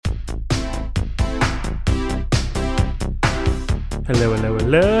Hello,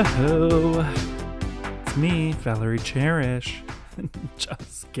 hello, hello. It's me, Valerie Cherish.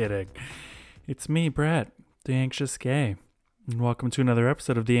 Just kidding. It's me, Brett, the Anxious Gay. And welcome to another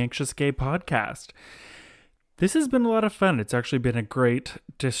episode of the Anxious Gay podcast. This has been a lot of fun. It's actually been a great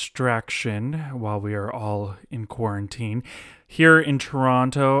distraction while we are all in quarantine. Here in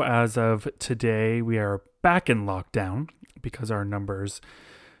Toronto, as of today, we are back in lockdown because our numbers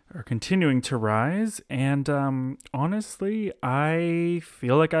are continuing to rise, and honestly, I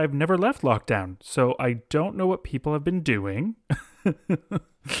feel like I've never left lockdown, so I don't know what people have been doing.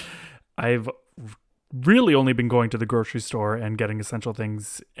 I've really only been going to the grocery store and getting essential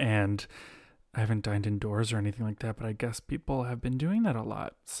things, and I haven't dined indoors or anything like that, but I guess people have been doing that a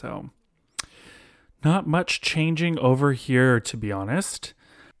lot, so not much changing over here, to be honest.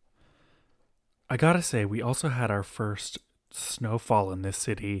 I gotta say, we also had our first snowfall in this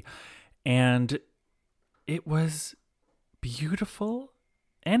city, and it was beautiful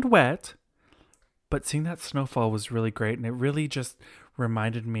and wet, but seeing that snowfall was really great, and it really just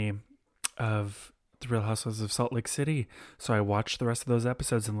reminded me of the Real Housewives of Salt Lake City. So I watched the rest of those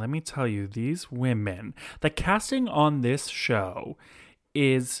episodes, and let me tell you, these women, the casting on this show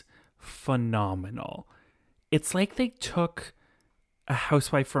is phenomenal. It's like they took a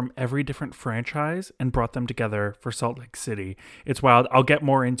housewife from every different franchise and brought them together for Salt Lake City. It's wild. I'll get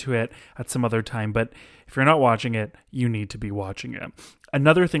more into it at some other time, but if you're not watching it, you need to be watching it.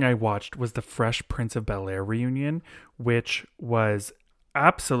 Another thing I watched was the Fresh Prince of Bel-Air reunion, which was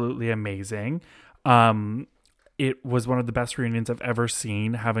absolutely amazing. It was one of the best reunions I've ever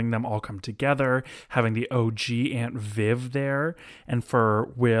seen, having them all come together, having the OG Aunt Viv there, and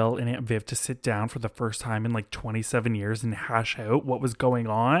for Will and Aunt Viv to sit down for the first time in like 27 years and hash out what was going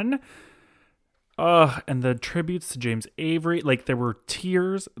on. And the tributes to James Avery, like there were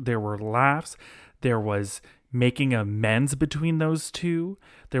tears, there were laughs, there was making amends between those two.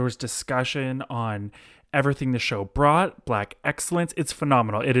 There was discussion on everything the show brought, Black excellence. It's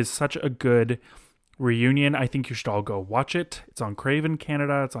phenomenal. It is such a good reunion. I think you should all go watch it. It's on Crave in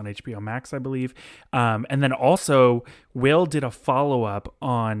Canada. It's on HBO Max, I believe. And then also, Will did a follow-up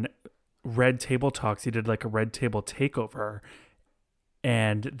on Red Table Talks. He did like a Red Table takeover,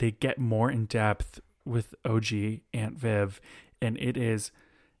 and they get more in depth with OG Aunt Viv, and it is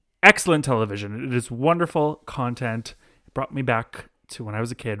excellent television. It is wonderful content. It brought me back to when I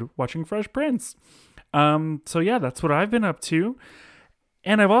was a kid watching Fresh Prince. So yeah, that's what I've been up to.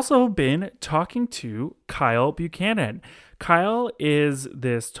 And I've also been talking to Kyle Buchanan. Kyle is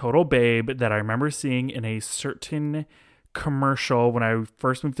this total babe that I remember seeing in a certain commercial when I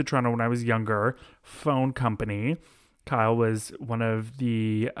first moved to Toronto when I was younger, phone company. Kyle was one of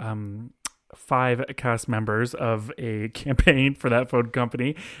the 5 cast members of a campaign for that phone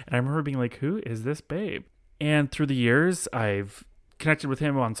company. And I remember being like, who is this babe? And through the years, I've connected with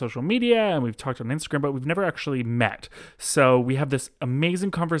him on social media and we've talked on Instagram, but we've never actually met. So we have this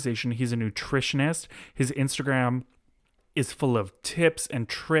amazing conversation. He's a nutritionist. His Instagram is full of tips and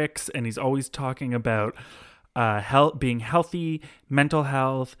tricks, and he's always talking about health, being healthy, mental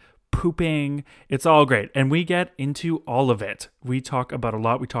health, pooping. It's all great. And we get into all of it. We talk about a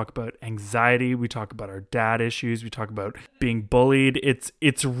lot. We talk about anxiety. We talk about our dad issues. We talk about being bullied.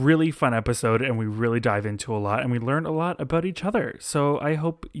 It's a really fun episode, and we really dive into a lot, and we learn a lot about each other. So I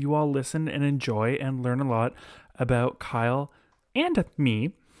hope you all listen and enjoy and learn a lot about Kyle and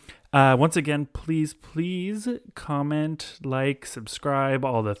me. Once again, please comment, like, subscribe,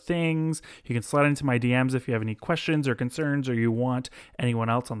 all the things. You can slide into my DMs if you have any questions or concerns or you want anyone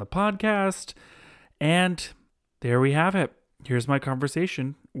else on the podcast. And there we have it. Here's my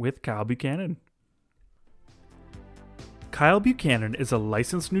conversation with Kyle Buchanan. Kyle Buchanan is a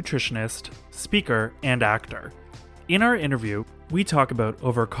licensed nutritionist, speaker, and actor. In our interview, we talk about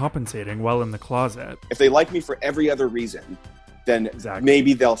overcompensating while in the closet. If they like me for every other reason, then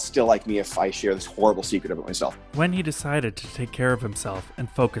maybe they'll still like me if I share this horrible secret about myself. When he decided to take care of himself and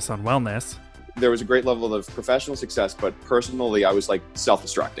focus on wellness. There was a great level of professional success, but personally, I was like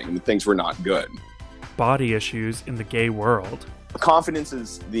self-destructing and things were not good. Body issues in the gay world. Confidence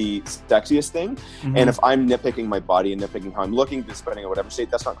is the sexiest thing. Mm-hmm. And if I'm nitpicking my body and nitpicking how I'm looking, depending on whatever state,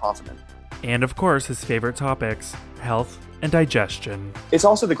 that's not confident. And of course, his favorite topics, health and digestion. It's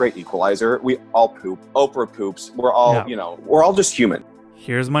also the great equalizer. We all poop. Oprah poops. We're all, we're all just human.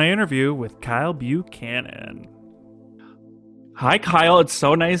 Here's my interview with Kyle Buchanan. Hi, Kyle. It's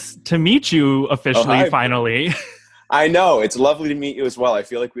so nice to meet you officially, finally. I know. It's lovely to meet you as well. I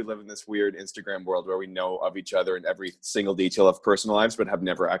feel like we live in this weird Instagram world where we know of each other in every single detail of personal lives, but have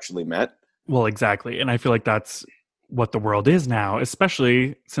never actually met. Well, exactly. And I feel like that's what the world is now,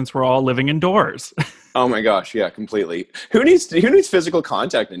 especially since we're all living indoors. Oh my gosh, yeah, completely. Who needs physical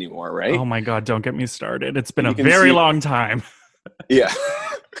contact anymore, right? Oh my God, don't get me started. It's been a You can very see, long time. yeah.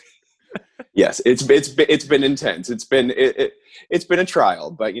 Yes, it's been intense. It's been a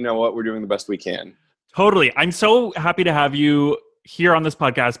trial, but you know what? We're doing the best we can. Totally. I'm so happy to have you here on this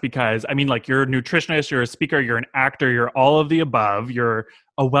podcast because, I mean, like, you're a nutritionist, you're a speaker, you're an actor, you're all of the above. You're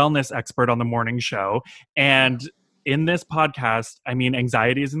a wellness expert on the morning show. And in this podcast, I mean,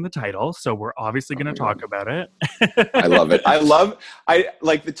 anxiety is in the title, so we're obviously Oh going to my talk God. about it. I love it. I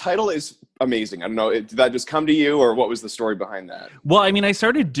like the title is amazing. I don't know, did that just come to you or what was the story behind that? Well, I mean, I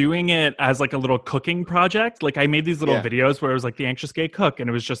started doing it as like a little cooking project. Like, I made these little Yeah. videos where it was like the anxious gay cook, and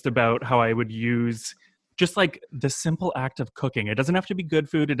it was just about how I would use just like the simple act of cooking. It doesn't have to be good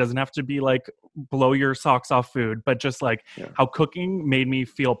food. It doesn't have to be like blow your socks off food, but just like Yeah. how cooking made me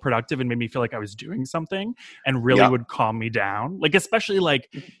feel productive and made me feel like I was doing something and really Yeah. would calm me down. Like, especially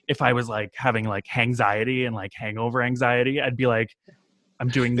like if I was like having like anxiety and like hangover anxiety, I'd be like, I'm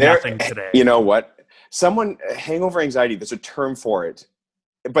doing nothing today. You know what? Hangover anxiety, there's a term for it,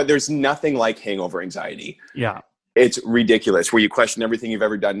 but there's nothing like hangover anxiety. Yeah. It's ridiculous where you question everything you've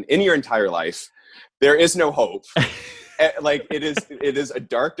ever done in your entire life. There is no hope. Like it is a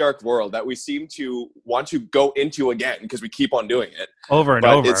dark, dark world that we seem to want to go into again because we keep on doing it Over and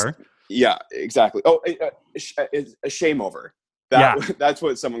over. Yeah, exactly. Oh, it's a shame over. That's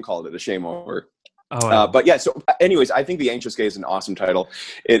what someone called it, a shame over. Oh, but yeah, so anyways, I think The Anxious Gay is an awesome title.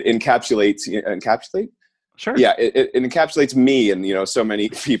 It encapsulate? Sure. Yeah, it encapsulates me and, you know, so many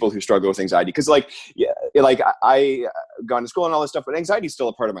people who struggle with anxiety. Because like, yeah, like I gone to school and all this stuff, but anxiety is still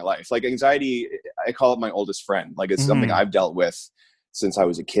a part of my life. Like anxiety, I call it my oldest friend. Like it's something I've dealt with since I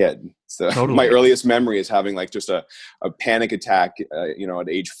was a kid. So Totally. My earliest memory is having like just a panic attack, you know, at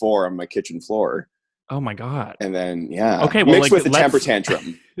age 4 on my kitchen floor. Oh my God. And then, yeah. Okay, well, mixed with a temper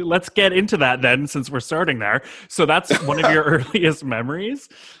tantrum. Let's get into that then, since we're starting there. So that's one of your earliest memories?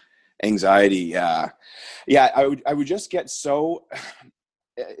 Anxiety, yeah. Yeah, I would just get so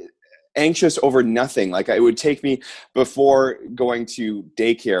anxious over nothing. Like it would take me before going to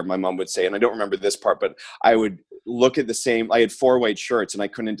daycare, my mom would say, and I don't remember this part, but I would look at I had 4 white shirts and I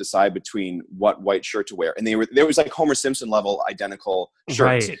couldn't decide between what white shirt to wear. And there was like Homer Simpson level identical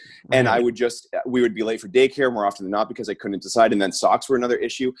shirts. Right. And we would be late for daycare more often than not because I couldn't decide. And then socks were another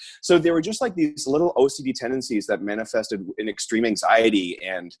issue. So there were just like these little OCD tendencies that manifested in extreme anxiety.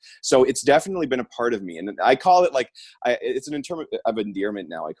 And so it's definitely been a part of me. And I call it like, it's an term of endearment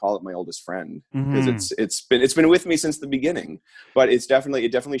now. I call it my oldest friend because it's been with me since the beginning, but it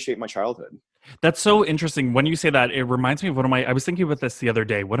definitely shaped my childhood. That's so interesting. When you say that, it reminds me of I was thinking about this the other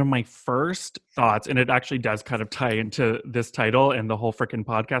day. One of my first thoughts, and it actually does kind of tie into this title and the whole freaking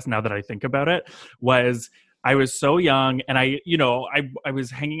podcast now that I think about it, was I was so young and I was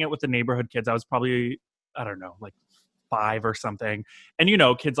hanging out with the neighborhood kids. I was probably, I don't know, like 5 or something. And, you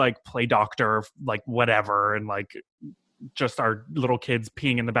know, kids like play doctor, like whatever. And like just our little kids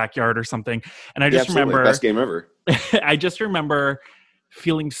peeing in the backyard or something. And I just remember, best game ever. I just remember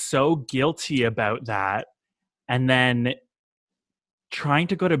feeling so guilty about that and then trying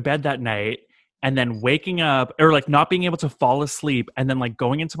to go to bed that night and then waking up or like not being able to fall asleep and then like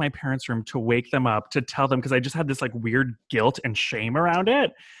going into my parents' room to wake them up to tell them because I just had this like weird guilt and shame around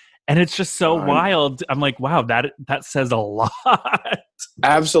it. And it's just so wild. I'm like, wow, that says a lot.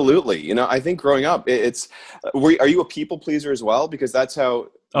 Absolutely. You know, I think growing up, are you a people pleaser as well? Because that's how.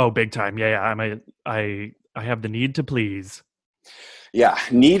 Oh, big time. Yeah. I have the need to please. Yeah,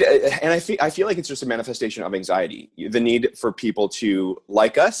 and I feel like it's just a manifestation of anxiety. The need for people to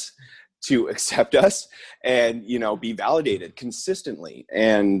like us, to accept us, and, you know, be validated consistently.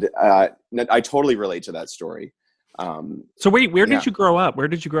 And I totally relate to that story. So wait, where did you grow up? Where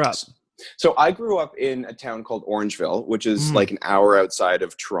did you grow up? So I grew up in a town called Orangeville, which is like an hour outside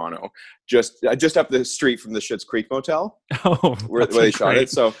of Toronto, just up the street from the Schitt's Creek Motel, where they shot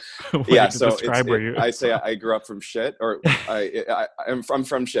it. So yeah, so I say I grew up from shit, or I'm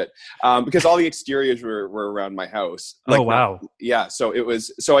from shit, because all the exteriors were around my house. Like, oh wow, yeah. So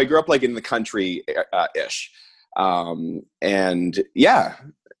I grew up like in the country ish, and yeah,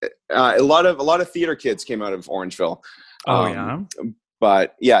 a lot of theater kids came out of Orangeville. Oh yeah.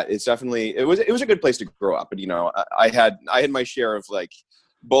 But yeah, it was a good place to grow up. And, you know, I had my share of like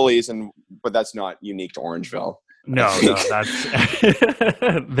bullies, but that's not unique to Orangeville. No, that's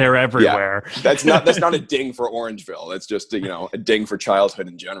they're everywhere. Yeah, that's not a ding for Orangeville. It's just, you know, a ding for childhood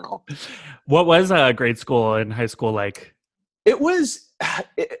in general. What was grade school and high school like? It was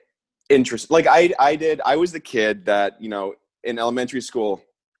interesting. Like I was the kid that, you know, in elementary school,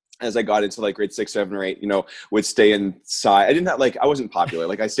 as I got into like grade 6, 7, or 8, would stay inside. I didn't have I wasn't popular.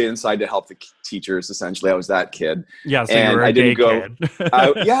 Like I stayed inside to help the teachers. Essentially, I was that kid. Yeah, so you And were a I didn't gay go.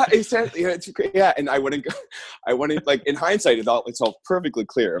 kid. Yeah, exactly. Yeah, it's great. Yeah, and I wouldn't go. I wouldn't like in hindsight. It's all perfectly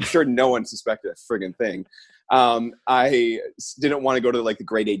clear. I'm sure no one suspected a friggin' thing. I didn't want to go to like the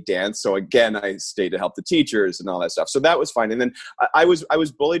grade 8 dance. So again, I stayed to help the teachers and all that stuff. So that was fine. And then I was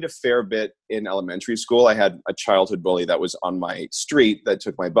bullied a fair bit in elementary school. I had a childhood bully that was on my street that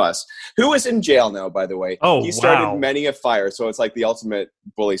took my bus, who is in jail now, by the way. Oh, he started wow. many a fire. So it's like the ultimate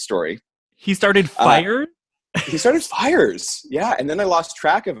bully story. He started fires? He started fires. Yeah. And then I lost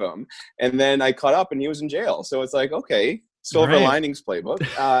track of him. And then I caught up and he was in jail. So it's like, okay. Silver Linings playbook.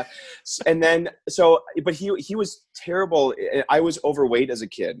 And then, but he was terrible. I was overweight as a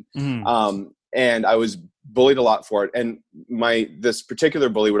kid. And I was bullied a lot for it. And this particular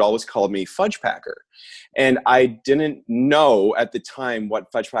bully would always call me fudge packer. And I didn't know at the time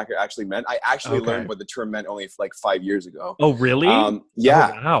what fudge packer actually meant. I actually learned what the term meant only like 5 years ago. Oh, really?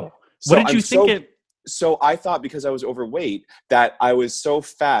 Yeah. Oh, wow. So what did you think it... So I thought because I was overweight that I was so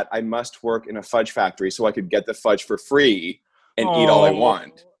fat, I must work in a fudge factory so I could get the fudge for free and eat all I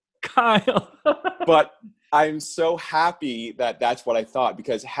want. Kyle. But I'm so happy that that's what I thought,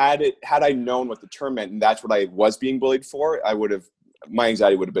 because had I known what the term meant and that's what I was being bullied for, my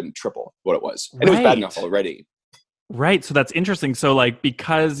anxiety would have been triple what it was. And it was bad enough already. Right. So that's interesting. So like,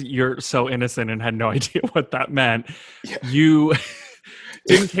 because you're so innocent and had no idea what that meant, you...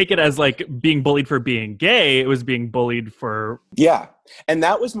 didn't take it as like being bullied for being gay. It was being bullied for... Yeah. And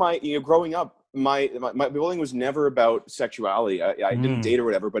that was my, growing up, my bullying was never about sexuality. I didn't date or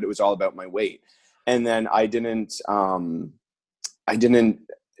whatever, but it was all about my weight. And then I didn't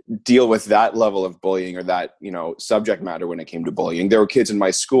deal with that level of bullying or that, subject matter when it came to bullying. There were kids in my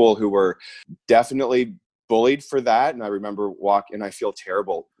school who were definitely bullied for that. And I remember and I feel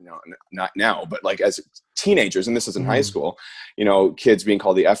terrible, not now, but like as teenagers, and this is in high school, kids being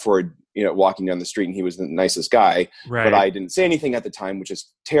called the F word, walking down the street, and he was the nicest guy, but I didn't say anything at the time, which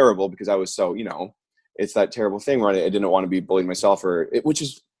is terrible because I was so, it's that terrible thing where I didn't want to be bullied myself, which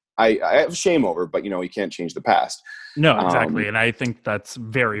is, I have shame over, but you can't change the past. No, exactly. And I think that's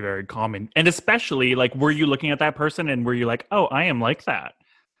very, very common. And especially like, were you looking at that person and were you like, oh, I am like that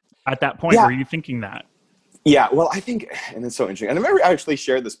at that point? Were you thinking that? Yeah, well, I think, and it's so interesting, and I've never actually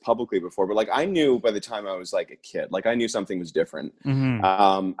shared this publicly before, but like I knew by the time I was like a kid, like I knew something was different.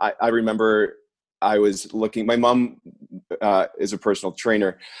 I remember I was looking, my mom is a personal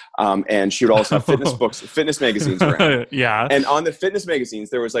trainer, and she would also have fitness magazines around. Yeah. And on the fitness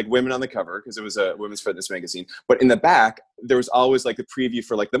magazines, there was like women on the cover because it was a women's fitness magazine. But in the back, there was always like the preview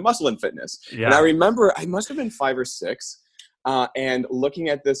for like the Muscle and Fitness. Yeah. And I remember I must have been 5 or 6. And looking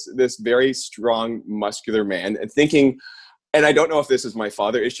at this very strong, muscular man and thinking, and I don't know if this is my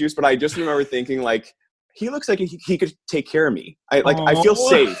father issues, but I just remember thinking like, he looks like he could take care of me. I feel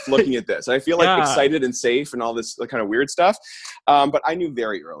safe looking at this. I feel like excited and safe and all this kind of weird stuff. But I knew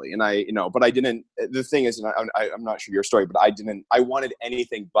very early, and but I didn't, the thing is, and I'm not sure your story, but I wanted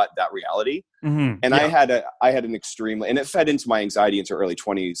anything but that reality. And I had an extremely, and it fed into my anxiety into early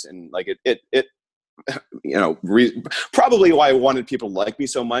 20s. And like it probably why I wanted people to like me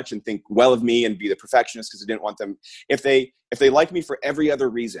so much and think well of me and be the perfectionist, because I didn't want them, if they like me for every other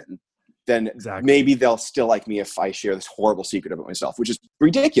reason, then maybe they'll still like me if I share this horrible secret about myself, which is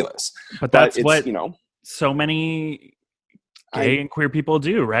ridiculous. But that's what so many gay and queer people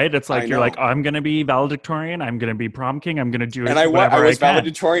do, right? It's like, you're like, oh, I'm going to be valedictorian, I'm going to be prom king, I'm going to do it. And I was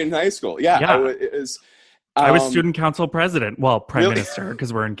valedictorian in high school. Yeah. I was student council president. Well, prime minister,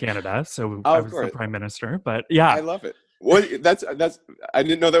 because we're in Canada. So I was the prime minister, but yeah. I love it. Well, that's, I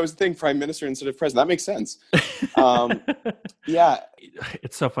didn't know that was a thing, prime minister instead of president. That makes sense. Yeah.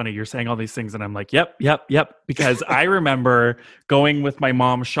 It's so funny. You're saying all these things and I'm like, yep. Because I remember going with my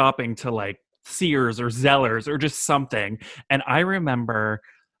mom shopping to like Sears or Zellers or just something. And I remember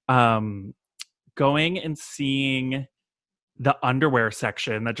going and seeing the underwear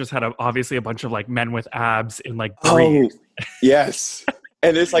section that just had obviously a bunch of like men with abs in like briefs. Oh, yes.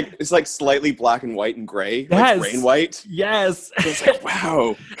 And it's like slightly black and white and gray, like rain white. Yes. It's like,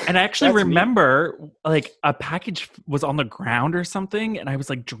 wow. And I actually remember like a package was on the ground or something, and I was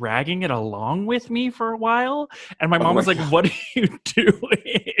like dragging it along with me for a while. And my mom was like, "What are you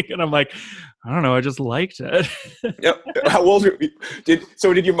doing?" And I'm like, "I don't know. I just liked it." Yep. How old are you?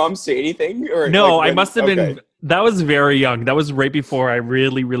 Did your mom say anything? Or no, I must have been. That was very young. That was right before I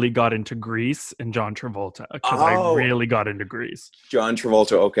really, really got into Grease and John Travolta, because I really got into Grease. John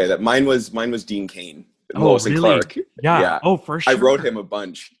Travolta. Okay, mine was Dean Cain. Lois and Clark. Yeah. Oh, for sure. I wrote him a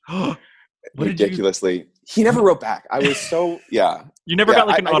bunch. What did you? ridiculously. He never wrote back. I was so, yeah. You never Yeah, got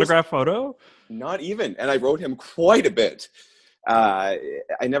like an I just, autograph photo? not even. And I wrote him quite a bit. I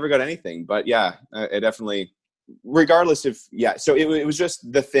never got anything, but yeah, I definitely, regardless of, yeah. So it was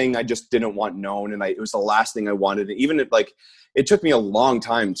just the thing I just didn't want known. And it was the last thing I wanted. And even like, it took me a long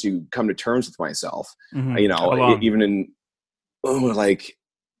time to come to terms with myself, Mm-hmm. How long? even in, like,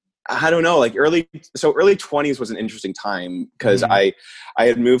 I don't know, like early 20s was an interesting time because Mm-hmm. I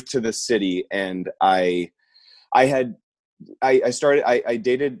had moved to the city and I had, I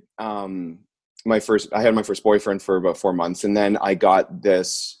dated, I had my first boyfriend for about 4 months. And then I got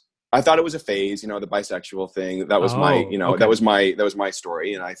this, I thought it was a phase, the bisexual thing. That was my, Oh, okay. that was my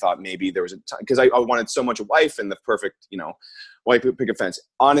story. And I thought maybe there was a time, because I wanted so much a wife and the perfect, white picket fence.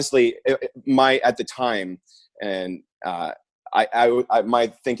 Honestly, at the time, and,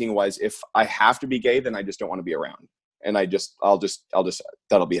 my thinking was, if I have to be gay, then I just don't want to be around. And I'll just,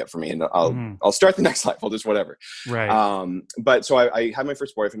 that'll be it for me. And Mm-hmm. I'll start the next life. I'll just whatever. Right. But so I had my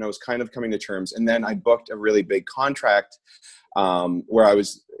first boyfriend. I was kind of coming to terms, and then I booked a really big contract, where I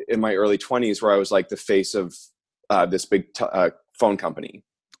was in my early 20s, where I was like the face of this big phone company.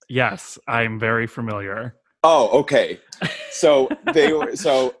 Yes, I'm very familiar. Oh, okay. So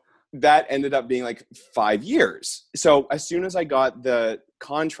that ended up being like 5 years. So as soon as I got the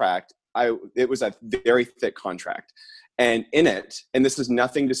contract, it was a very thick contract. And in it, and this is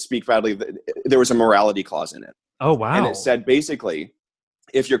nothing to speak badly, there was a morality clause in it. Oh, And it wow. said basically,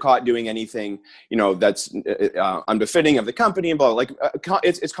 if you're caught doing anything, that's unbefitting of the company and blah, like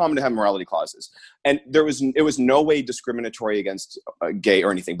it's common to have morality clauses. And it was no way discriminatory against gay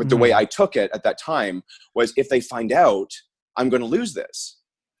or anything. But the way Mm-hmm. I took it at that time was, if they find out, I'm going to lose this.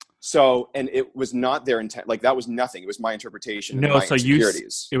 So, and it was not their intent. Like, that was nothing. It was my interpretation and No, my so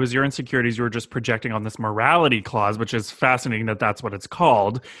insecurities. it was your insecurities you were just projecting on this morality clause, which is fascinating that that's what it's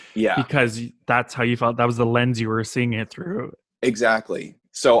called, Yeah, because that's how you felt. That was the lens you were seeing it through. exactly.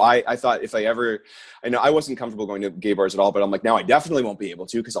 So I thought, if I know I wasn't comfortable going to gay bars at all, but I'm like, now I definitely won't be able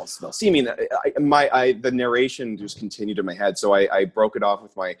to, because they'll see me. And the narration just continued in my head. So I broke it off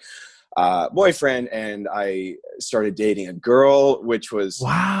with my boyfriend, and I started dating a girl, which was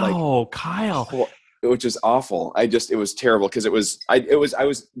like, Wow, Kyle. which is awful. It was terrible, because I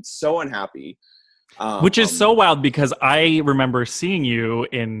was so unhappy. Which is so Um, wild, because I remember seeing you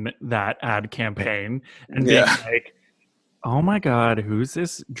in that ad campaign and being yeah. like, oh my God, who's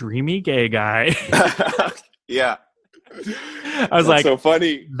this dreamy gay guy? Yeah. I was That's like, so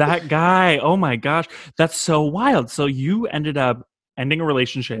funny. that guy, oh my gosh, that's so wild. So you ended up ending a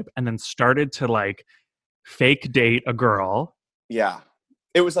relationship and then started to like fake date a girl. Yeah.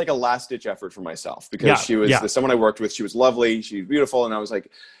 It was like a last ditch effort for myself, because Yeah, she was yeah. someone I worked with. She was lovely. She was beautiful. And I was like,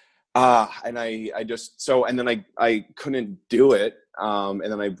 and I just, and then I couldn't do it. And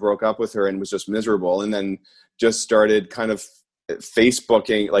then I broke up with her and was just miserable. And then just started kind of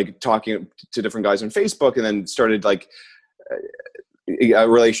Facebooking, like talking to different guys on Facebook, and then started like a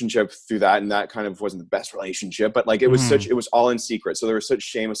relationship through that. And that kind of wasn't the best relationship, but like, it Mhm. was all in secret. So there was such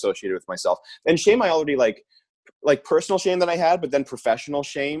shame associated with myself, and shame I already like personal shame that I had, but then professional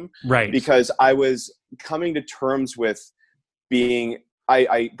shame, Right. because I was coming to terms with being,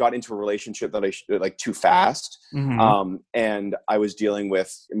 I got into a relationship that like too fast. Mhm. And I was dealing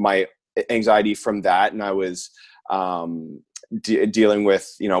with my anxiety from that. And I was, dealing with,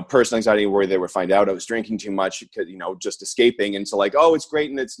 personal anxiety, where they would find out I was drinking too much, because, just escaping into like, oh, it's great.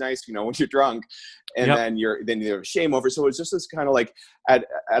 And it's nice, when you're drunk, and Yep. then you have shame over. So it's just this kind of like,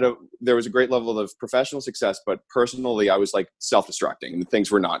 there was a great level of professional success, but personally I was like self-destructing, and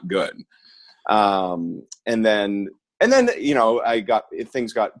things were not good. And then,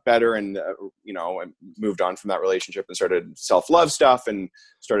 things got better, and, I moved on from that relationship and started self-love stuff, and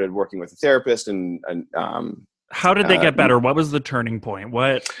started working with a therapist, and How did they get better? What was the turning point?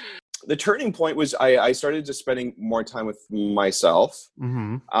 What? the turning point was I started just spending more time with myself.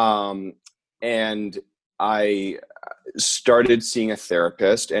 Mhm. And I started seeing a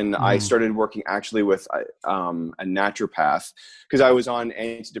therapist, and I Mhm. started working actually with a naturopath, because I was on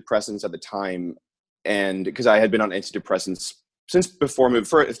antidepressants at the time, and because I had been on antidepressants since before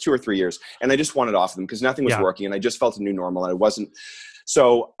for 2 or 3 years, and I just wanted off them because nothing was Yeah. working, and I just felt a new normal, and I wasn't.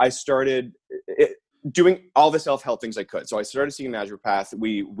 So I started doing all the self-help things I could. So I started seeing a naturopath.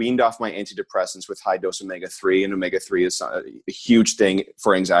 We weaned off my antidepressants with high dose omega-3, and omega-3 is a huge thing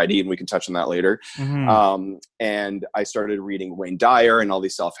for anxiety, and we can touch on that later. Mhm. And I started reading Wayne Dyer and all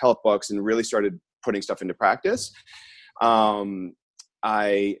these self-help books, and really started putting stuff into practice. And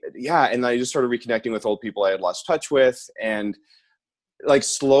I just started reconnecting with old people I had lost touch with, and like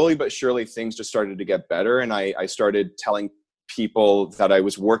slowly but surely things just started to get better. And I started telling people that I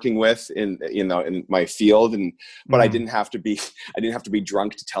was working with in my field, but I didn't have to be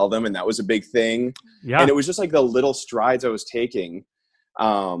drunk to tell them, and that was a big thing. Yeah. And it was just like the little strides I was taking,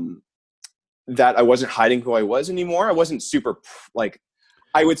 that I wasn't hiding who I was anymore. I wasn't super like,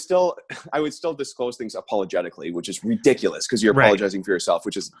 I would still disclose things apologetically, which is ridiculous because you're apologizing for yourself,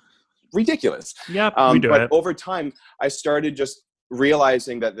 which is ridiculous. Yep, we do but it. over time, I started just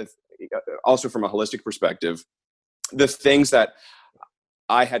realizing that also from a holistic perspective, the things that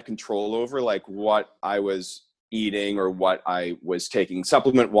I had control over, like what I was eating or what I was taking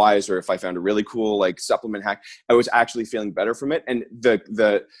supplement wise, or if I found a really cool like supplement hack, I was actually feeling better from it. And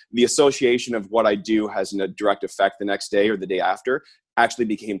the association of what I do has a direct effect the next day or the day after actually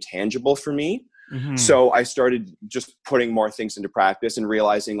became tangible for me. Mm-hmm. So I started just putting more things into practice and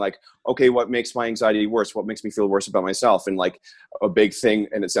realizing like, okay, what makes my anxiety worse? What makes me feel worse about myself? And like a big thing,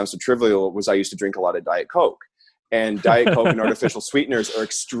 and it sounds so trivial, was I used to drink a lot of Diet Coke. And Diet Coke and artificial sweeteners are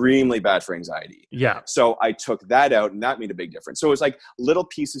extremely bad for anxiety. Yeah. So I took that out, and that made a big difference. So it was like little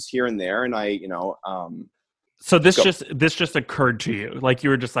pieces here and there. And so this just occurred to you. Like you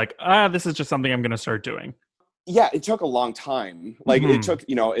were just like, this is just something I'm going to start doing. Yeah, it took a long time. Like it took,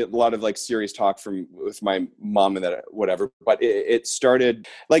 a lot of like serious talk with my mom and that whatever. But it started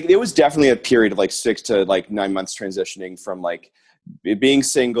like, it was definitely a period of like 6 to like 9 months transitioning from like being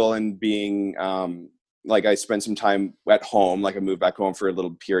single and being, like I spent some time at home, like I moved back home for a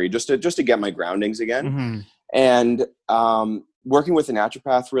little period just to get my groundings again. Mm-hmm. And working with a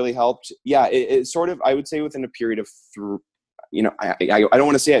naturopath really helped. Yeah, it sort of, I would say within a period of I don't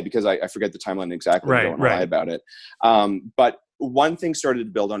want to say it because I forget the timeline exactly. I don't want to lie about it. But one thing started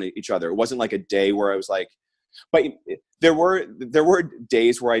to build on each other. It wasn't like a day where I was like, but there were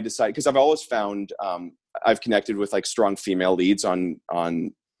days where I decided, because I've always found I've connected with like strong female leads on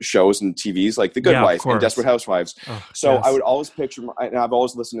shows and TVs like The Good Wife and Desperate Housewives. Oh, so yes. I would always picture, and I've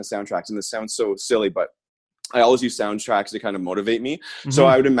always listened to soundtracks, and this sounds so silly, but I always use soundtracks to kind of motivate me. Mm-hmm. So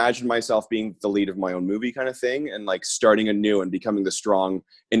I would imagine myself being the lead of my own movie kind of thing, and like starting anew and becoming the strong,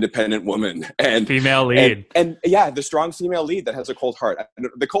 independent woman and female lead. And yeah, the strong female lead that has a cold heart.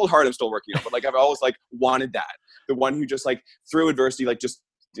 The cold heart I'm still working on, but like I've always like wanted that. The one who just like through adversity, like just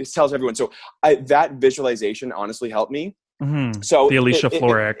tells everyone. So that visualization honestly helped me. Mm-hmm. So the Alicia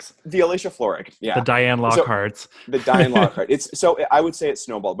Florrick. Yeah. The Diane Lockharts. So, the Diane Lockhart. I would say it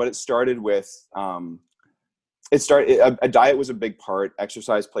snowballed, but it started with, a diet was a big part.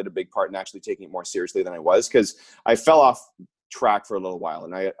 Exercise played a big part in actually taking it more seriously than I was, because I fell off track for a little while,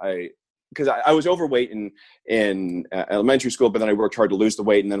 and because I was overweight in elementary school, but then I worked hard to lose the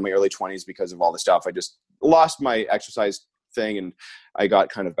weight, and then in my early 20s, because of all the stuff, I just lost my exercise thing, and I got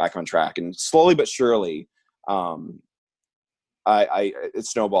kind of back on track, and slowly but surely, it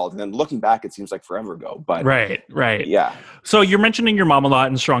snowballed. And then looking back, it seems like forever ago, but right. Yeah. So you're mentioning your mom a lot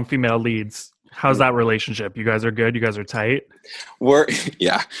and strong female leads. How's that relationship? You guys are good? You guys are tight? We're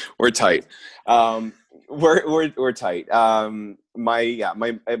tight. We're tight. I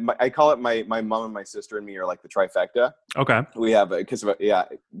call it my mom and my sister and me are like the trifecta. Okay. We have, because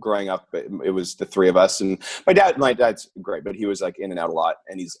growing up, it was the three of us, and my dad's great, but he was like in and out a lot,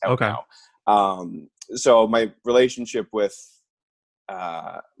 and he's out now. So my relationship with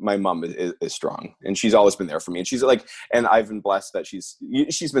my mom is strong, and she's always been there for me, and she's like, and I've been blessed that she's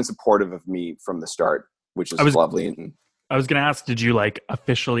been supportive of me from the start, which is lovely. And I was going to ask, did you like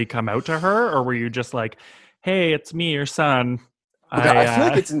officially come out to her, or were you just like, hey, it's me, your son? I feel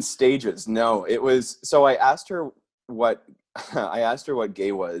like it's in stages. No, it was, so I asked her what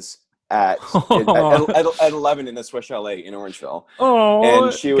gay was at 11 in the Swiss Chalet in Orangeville. Oh,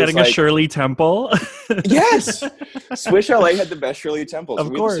 and she was getting like, a Shirley Temple. Yes, Swiss Chalet had the best Shirley Temples.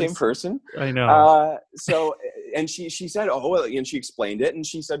 Of course, the same person. I know. So, and she said, oh, and she explained it, and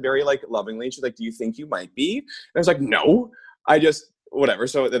she said very like lovingly, she's like, do you think you might be? And I was like, no, I just whatever.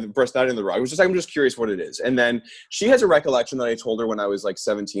 So it burst out in the rug. I was just like, I'm just curious what it is. And then she has a recollection that I told her when I was like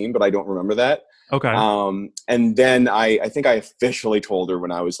 17, but I don't remember that. Okay. And then I think I officially told her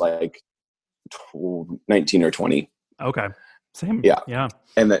when I was like 19 or 20. Okay. Same. Yeah. Yeah.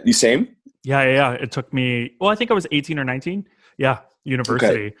 And that you same? Yeah. It took me, I think I was 18 or 19. Yeah.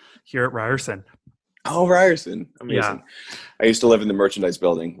 University here at Ryerson. Oh, Ryerson. Amazing. Yeah. I used to live in the merchandise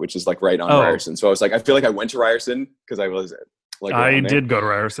building, which is like right on Ryerson. So I was like, I feel like I went to Ryerson because I was like, I did go to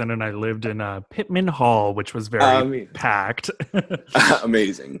Ryerson, and I lived in Pittman Hall, which was very packed.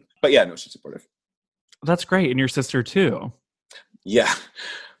 Amazing. But yeah, no, she's supportive. That's great. And your sister too. Yeah.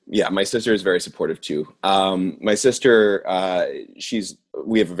 Yeah. My sister is very supportive too. My sister,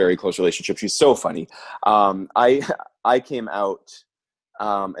 we have a very close relationship. She's so funny. I came out,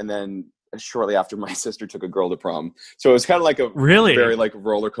 and then shortly after my sister took a girl to prom. So it was kind of like a Really? very like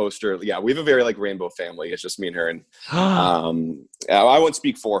roller coaster. Yeah, we have a very like rainbow family. It's just me and her. And I won't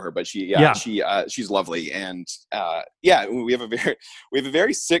speak for her, but she's lovely. And we have a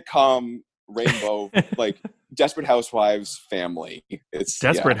very sitcom rainbow like Desperate Housewives family. It's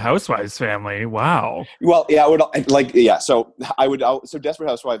Desperate Housewives family. Wow. Well, yeah, So Desperate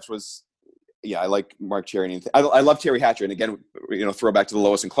Housewives was. Yeah, I like Mark Cherry. And I love Terry Hatcher. And again, throwback to the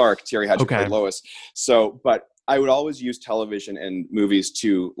Lois and Clark. Terry Hatcher played Lois. So, but I would always use television and movies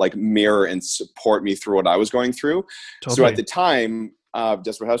to like mirror and support me through what I was going through. Totally. So at the time,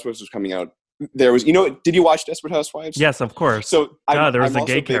 Desperate Housewives was coming out. There was, did you watch Desperate Housewives? Yes, of course. So there was a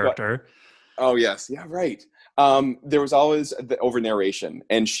gay character. Oh yes, yeah, right. There was always the over narration,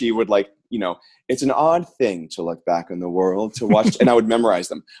 and she would like, it's an odd thing to look back on the world to watch, and I would memorize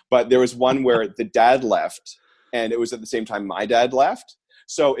them. But there was one where the dad left, and it was at the same time my dad left,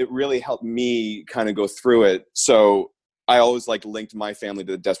 so it really helped me kind of go through it. So I always like linked my family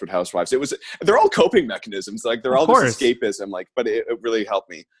to the Desperate Housewives. They're all coping mechanisms, like they're all just escapism, like, but it really helped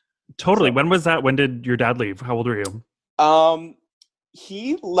me. Totally. So. When was that? When did your dad leave? How old were you?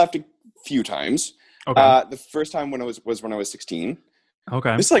 He left a few times. Okay. The first time when I was 16.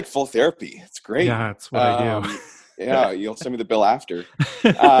 Okay. This is like full therapy. It's great. Yeah, that's what I do. Yeah, you'll send me the bill after. He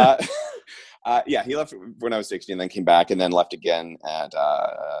left when I was 16, then came back, and then left again at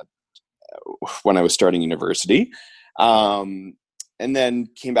when I was starting university, and then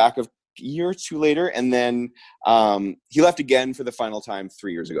came back a year or two later, and then he left again for the final time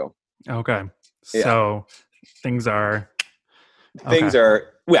 3 years ago. Okay, so things are.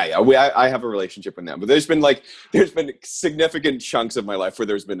 I have a relationship with them, but there's been significant chunks of my life where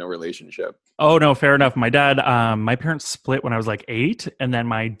there's been no relationship. Oh no, fair enough. My dad, my parents split when I was like 8, and then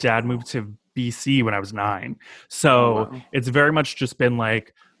my dad moved to BC when I was 9. So It's very much just been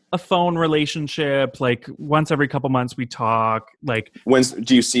like a phone relationship. Like once every couple months we talk. Like,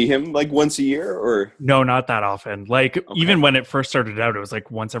 do you see him like once a year or? No, not that often. Like even when it first started out, it was like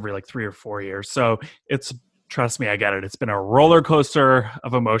once every like 3 or 4 years. So trust me, I get it. It's been a roller coaster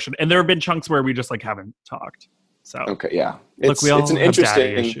of emotion, and there have been chunks where we just like haven't talked. So okay, yeah. Look, we all have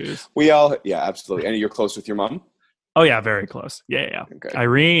daddy issues. We all, yeah, absolutely. And you're close with your mom? Oh yeah, very close. Yeah. Okay.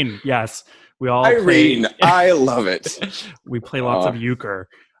 Irene, yes, we all. Irene, I love it. We play lots of euchre.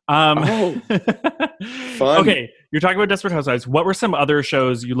 Fun. Okay, you're talking about Desperate Housewives. What were some other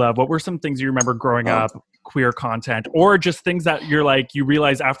shows you love? What were some things you remember growing up, queer content, or just things that you're like, you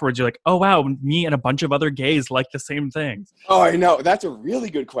realize afterwards, you're like, oh wow, me and a bunch of other gays like the same things? Oh, I know. That's a really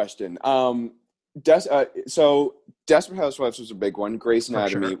good question. So Desperate Housewives was a big one. Grey's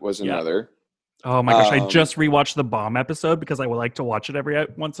Anatomy was another. Oh my gosh, I just rewatched the Bomb episode because I would like to watch it every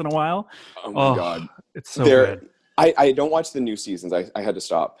once in a while. Oh my God. It's so good. I don't watch the new seasons. I had to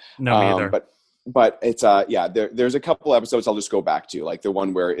stop. No, me either. But it's there's a couple episodes I'll just go back to, like the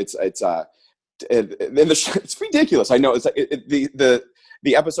one where it's ridiculous. I know it's like the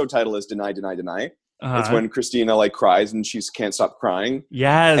episode title is Deny, Deny, Deny. It's when Christina like cries and she can't stop crying.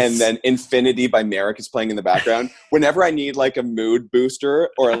 Yes. And then Infinity by Merrick is playing in the background. Whenever I need like a mood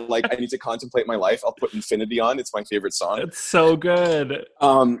booster or like I need to contemplate my life, I'll put Infinity on. It's my favorite song. It's so good.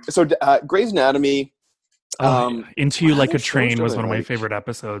 So Grey's Anatomy. Into You Like a Train was one of my favorite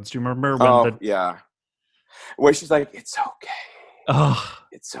episodes. Do you remember when where she's like, it's okay. Oh,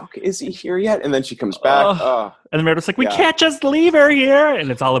 it's okay. Is he here yet? And then she comes back. And the Meredith's like, we can't just leave her here. And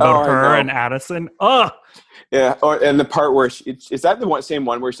it's all about her and Addison. Yeah. And the part where is that the same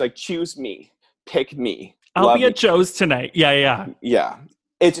one where she's like, choose me, pick me. I'll be at Joe's tonight. Yeah.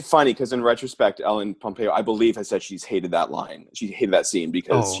 It's funny because in retrospect, Ellen Pompeo, I believe, has said she's hated that line. She hated that scene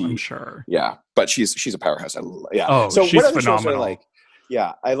because I'm sure. Yeah, but she's a powerhouse. So she's what phenomenal. I like?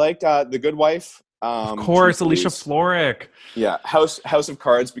 Yeah, I liked The Good Wife. Of course, Alicia Florrick. Yeah, House of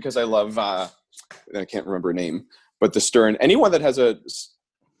Cards because I love. I can't remember her name, but the Stern. Anyone that has a.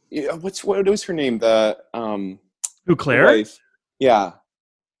 What was her name? The who Claire? Wife. Yeah.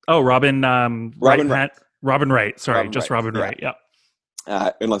 Oh, Robin. Robin Wright. Sorry, Robin just Wright. Robin Wright. Yeah.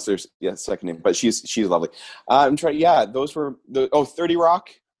 Unless there's second name, but she's lovely. I'm trying. Yeah, those were 30 Rock.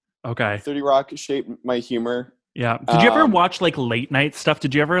 Okay. 30 Rock shaped my humor. Yeah. Did you ever watch like late night stuff?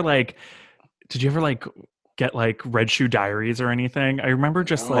 Did you ever get like Red Shoe Diaries or anything? I remember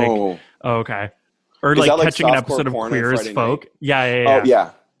just okay. Or like catching an episode of Queer as Folk. Yeah. Oh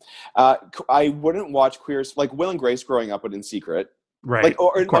yeah. I wouldn't watch Queers like Will and Grace growing up, but in secret. Right. Like,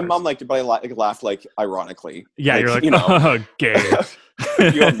 or my mom liked it, but I laughed like ironically. Yeah, like, you're like, oh, gay.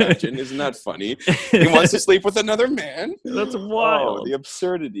 Can you imagine? Isn't that funny? He wants to sleep with another man. That's wild. Oh, the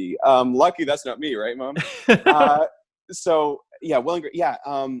absurdity. Lucky that's not me, right, Mom? So yeah, Will and Grace. Yeah.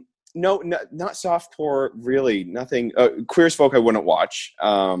 No, not softcore, really. Nothing. Queer as Folk I wouldn't watch.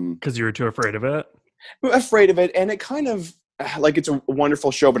 Because you were too afraid of it? I'm afraid of it, and it kind of, like, it's a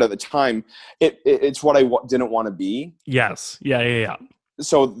wonderful show, but at the time, it's what I didn't want to be. Yes. Yeah.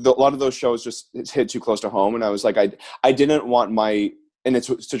 So a lot of those shows just hit too close to home, and I was like, I didn't want my, and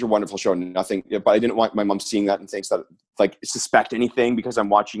it's such a wonderful show, nothing, but I didn't want my mom seeing that and thinks that, like, suspect anything because I'm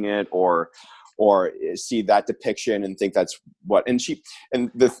watching it, or see that depiction and think that's what, and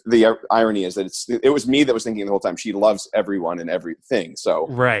the irony is that it was me that was thinking the whole time. She loves everyone and everything. So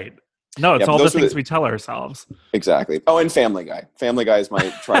right. No, it's all the things we tell ourselves. Exactly. Oh, and Family Guy. Family Guy is my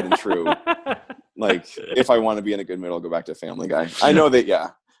tried and true. Like, if I want to be in a good mood, I'll go back to Family Guy. I know that,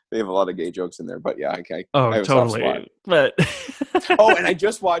 they have a lot of gay jokes in there, but yeah, okay. Oh, totally. But oh, and I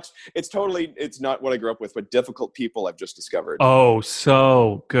just watched, it's not what I grew up with, but Difficult People I've just discovered. Oh,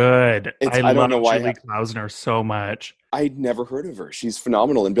 so good. I don't know why. Julie Klausner so much. I'd never heard of her. She's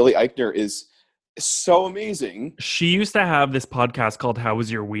phenomenal. And Billy Eichner is so amazing. She used to have this podcast called How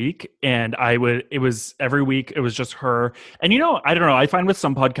Was Your Week? And it was every week, it was just her. And I don't know, I find with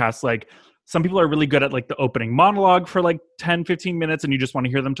some podcasts, like, some people are really good at, like, the opening monologue for like 10, 15 minutes and you just want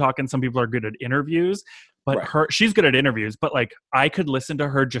to hear them talk. And some people are good at interviews, but she's good at interviews, but, like, I could listen to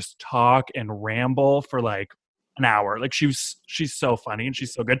her just talk and ramble for like an hour. Like, she's so funny and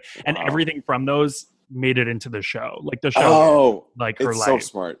she's so good. And everything from those made it into the show. Like, the show, like, her life. So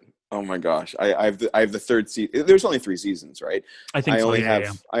smart. Oh my gosh. I have the third season. There's only 3 seasons, right? I think I only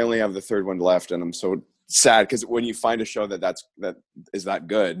have the third one left, and I'm so sad because when you find a show that is that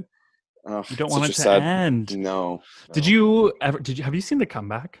good, you don't want it to end. No. Have you seen The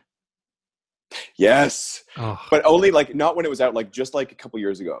Comeback? Yes. Oh. But only, like, not when it was out, like, just like a couple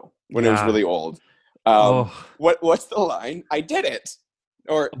years ago when it was really old. What's the line? I did it.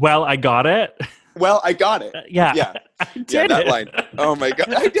 Or, well, I got it. Well, I got it. Yeah. I did that line. Oh my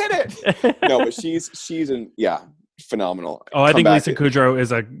God. I did it. No, but she's phenomenal. Oh, I think Lisa Kudrow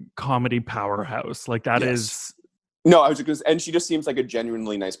is a comedy powerhouse. Like, that is. No, I was just, and she just seems like a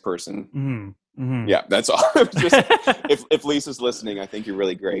genuinely nice person. Mm-hmm. Mm-hmm. Yeah, that's all. Just, if Lisa's listening, I think you're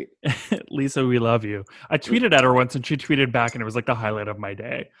really great. Lisa, we love you. I tweeted at her once, and she tweeted back, and it was like the highlight of my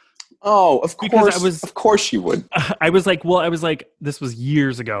day. Oh, of course. Of course she would. I was like, this was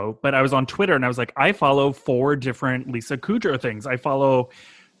years ago, but I was on Twitter, and I was like, I follow 4 different Lisa Kudrow things. I follow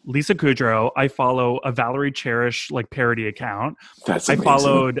Lisa Kudrow. I follow a Valerie Cherish, like, parody account. That's amazing. I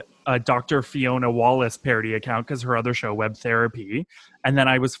followed a Dr. Fiona Wallace parody account because her other show, Web Therapy. And then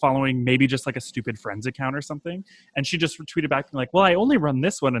I was following maybe just like a Stupid Friends account or something. And she just tweeted back like, well, I only run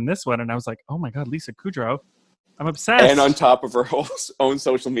this one and this one. And I was like, oh my God, Lisa Kudrow. I'm obsessed. And on top of her own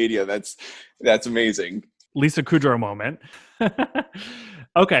social media. That's amazing. Lisa Kudrow moment.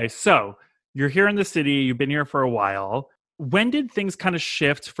 Okay, so you're here in the city. You've been here for a while. When did things kind of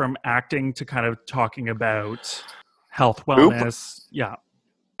shift from acting to kind of talking about health, wellness? Poop. Yeah.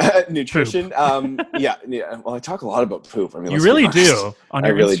 Nutrition. Yeah. Well, I talk a lot about poop. I mean, you really do on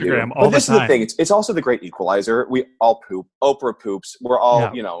your Instagram all the time. This is the thing. It's also the great equalizer. We all poop. Oprah poops. We're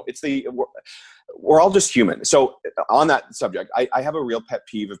all, we're all just human. So on that subject, I have a real pet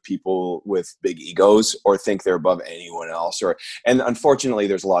peeve of people with big egos or think they're above anyone else. And unfortunately,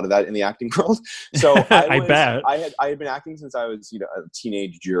 there's a lot of that in the acting world. So I bet I had been acting since I was, a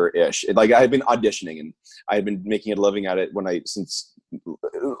teenager-ish. Like, I had been auditioning and I had been making a living at it since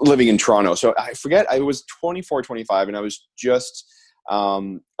living in Toronto. So I forget, I was 24, 25, and I was just a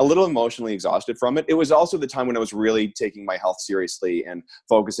little emotionally exhausted from it. It was also the time when I was really taking my health seriously and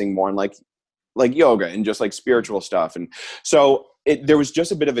focusing more on like yoga and just like spiritual stuff. And so there was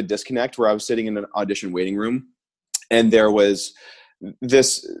just a bit of a disconnect where I was sitting in an audition waiting room, and there was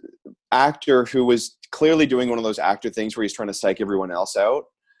this actor who was clearly doing one of those actor things where he's trying to psych everyone else out.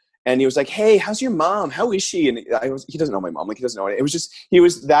 And he was like, hey, how's your mom? How is she? And he doesn't know my mom. Like, he doesn't know it. It was just, he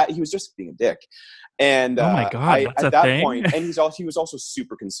was just being a dick. And oh my God, at that point, and he was also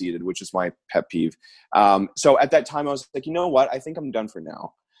super conceited, which is my pet peeve. So at that time I was like, you know what? I think I'm done for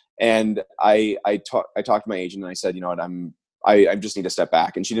now. And I talked to my agent and I said, you know what, I just need to step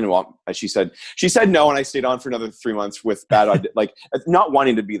back. And she didn't want, she said no. And I stayed on for another 3 months with bad, like, not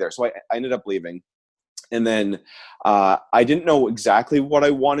wanting to be there. So I ended up leaving. And then I didn't know exactly what I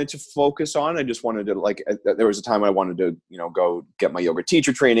wanted to focus on. I just wanted to, there was a time I wanted to, go get my yoga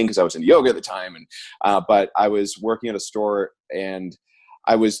teacher training because I was in yoga at the time. And but I was working at a store and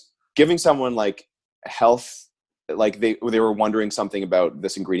I was giving someone like health, like they were wondering something about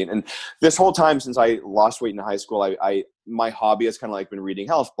this ingredient. And this whole time since I lost weight in high school, my hobby has kind of like been reading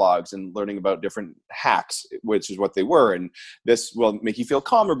health blogs and learning about different hacks, which is what they were. And this will make you feel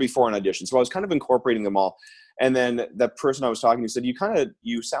calmer before an audition. So I was kind of incorporating them all. And then that person I was talking to said,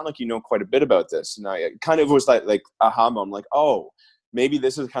 you sound like you know quite a bit about this. And I kind of was like aha moment, like, oh, maybe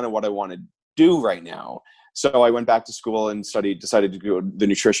this is kind of what I want to do right now. So I went back to school and decided to go the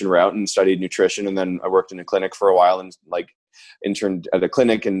nutrition route and studied nutrition. And then I worked in a clinic for a while and like interned at a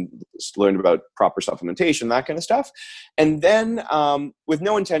clinic and learned about proper supplementation, that kind of stuff. And then with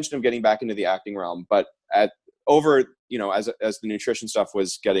no intention of getting back into the acting realm, but as the nutrition stuff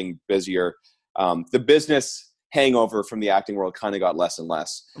was getting busier, the business hangover from the acting world kind of got less and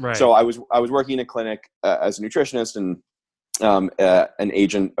less. Right. So I was working in a clinic as a nutritionist, and an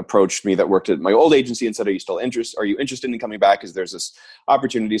agent approached me that worked at my old agency and said, are you interested in coming back? Because there's this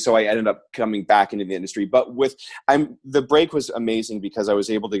opportunity. So I ended up coming back into the industry, but the break was amazing because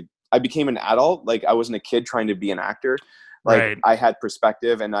I became an adult. Like I wasn't a kid trying to be an actor. Like right. I had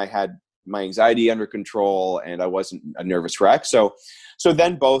perspective and I had my anxiety under control and I wasn't a nervous wreck. So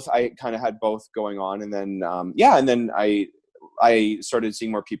then I kind of had both going on. And then, and then I started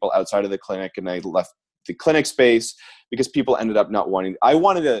seeing more people outside of the clinic, and I left the clinic space because people ended up not wanting. I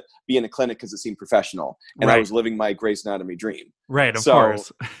wanted to be in a clinic because it seemed professional, and right. I was living my Grey's Anatomy dream. Right, of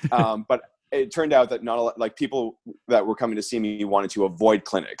course. But it turned out that not a lot, like people that were coming to see me wanted to avoid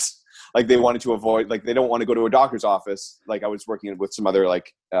clinics. Like they wanted to avoid, like they don't want to go to a doctor's office. Like I was working with some other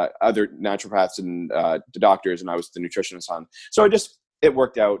other naturopaths and doctors, and I was the nutritionist on. So it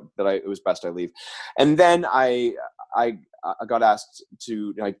worked out that it was best I leave. And then I got asked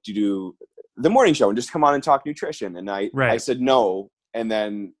to do the morning show and just come on and talk nutrition. And I said no. And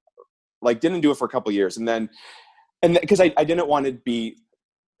then didn't do it for a couple of years. And because I didn't want to be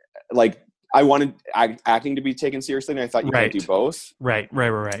I wanted acting to be taken seriously. And I thought you can't do both. Right.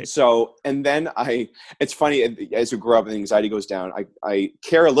 So, and then it's funny, as you grow up and anxiety goes down, I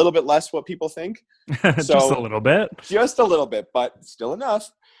care a little bit less what people think. Just a little bit, but still enough.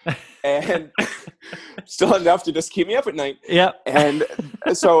 And still enough to just keep me up at night. Yeah. And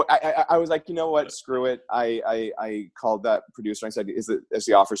so I was like, you know what, screw it. I called that producer and I said, is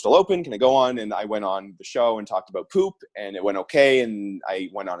the offer still open? Can I go on? And I went on the show and talked about poop, and it went okay. And I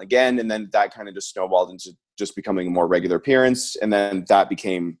went on again. And then that kind of just snowballed into just becoming a more regular appearance. And then that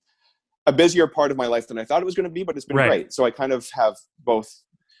became a busier part of my life than I thought it was going to be, but it's been great. So I kind of have both.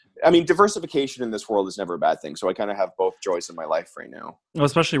 I mean, diversification in this world is never a bad thing. So I kind of have both joys in my life right now. Well,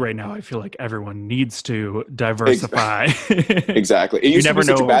 especially right now, I feel like everyone needs to diversify. Exactly. It used to be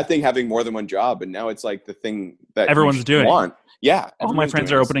such a bad thing having more than one job, and now it's like the thing that everyone's doing. Yeah. All my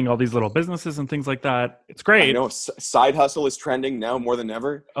friends are opening all these little businesess and things like that. It's great. I know. Side hustle is trending now more than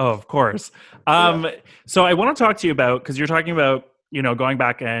ever. Oh, of course. So I want to talk to you about, because you're talking about, going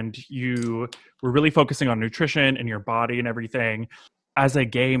back and you were really focusing on nutrition and your body and everything. As a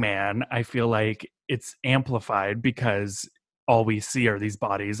gay man, I feel like it's amplified because all we see are these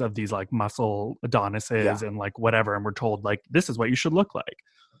bodies of these muscle Adonises and whatever. And we're told this is what you should look like.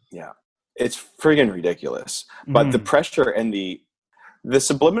 Yeah. It's friggin' ridiculous. But the pressure and the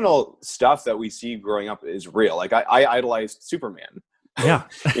subliminal stuff that we see growing up is real. I idolized Superman. Yeah.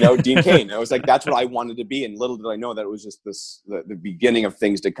 Dean Cain. I was like, that's what I wanted to be. And little did I know that it was just the beginning of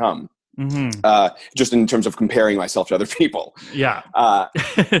things to come. Mm-hmm. Just in terms of comparing myself to other people. Yeah.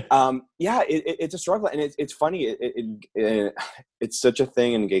 It's a struggle, and it's funny. It's such a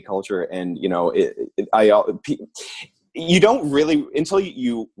thing in gay culture, and you don't really, until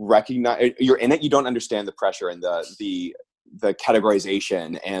you recognize you're in it, you don't understand the pressure and the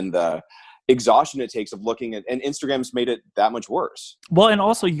categorization and the exhaustion it takes of looking at, and Instagram's made it that much worse. Well, and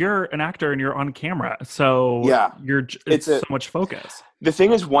also you're an actor and you're on camera, so it's so much focus. The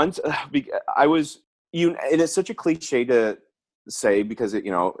thing is, once I was, it is such a cliche to say because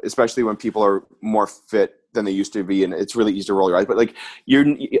especially when people are more fit than they used to be, and it's really easy to roll your eyes. But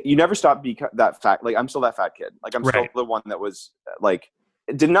you never stop being that fat. I'm still that fat kid. I'm still the one that was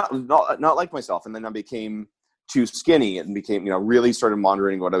did not like myself, and then I became too skinny and became, really started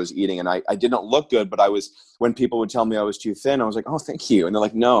monitoring what I was eating. And I didn't look good, but when people would tell me I was too thin, I was like, oh, thank you. And they're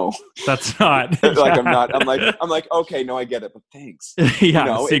like, no, that's not I'm not, I'm like, okay, no, I get it, but thanks.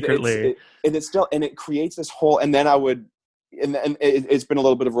 Secretly. It creates this whole, and then it's been a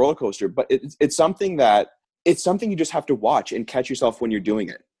little bit of a roller coaster, but it's something you just have to watch and catch yourself when you're doing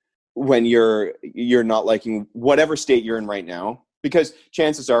it, when you're not liking whatever state you're in right now, because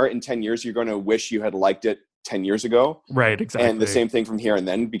chances are in 10 years, you're going to wish you had liked it 10 years ago. Right. Exactly. And the same thing from here and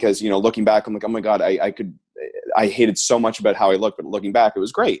then, because, looking back, I'm like, oh my God, I hated so much about how I looked, but looking back, it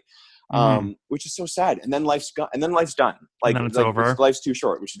was great. Which is so sad. And then life's done. And then it's over. Life's too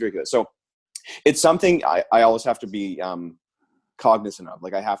short, which is ridiculous. So it's something I always have to be cognizant of.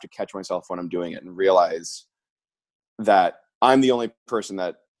 I have to catch myself when I'm doing it and realize that I'm the only person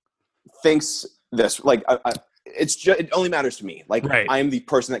that thinks this. Like, it's just, it only matters to me. Like, Right. I'm the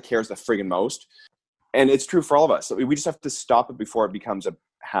person that cares the friggin' most. And it's true for all of us. So we just have to stop it before it becomes a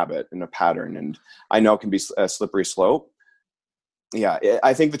habit and a pattern. And I know it can be a slippery slope. Yeah,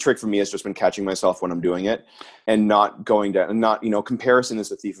 I think the trick for me has just been catching myself when I'm doing it and not going down, and not, comparison is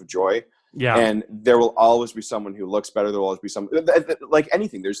the thief of joy. Yeah. And there will always be someone who looks better. There will always be some, like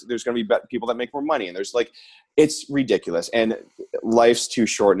anything. There's going to be people that make more money, and there's like, it's ridiculous. And life's too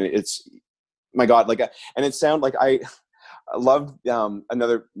short. And it's, my God, like, and it sounds like I loved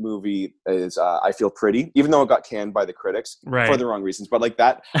another movie is I Feel Pretty, even though it got canned by the critics for the wrong reasons. But like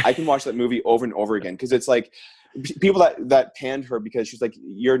that, I can watch that movie over and over again, because it's like people that panned her because she's like,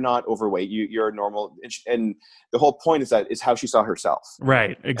 you're not overweight, you're normal, and the whole point is how she saw herself.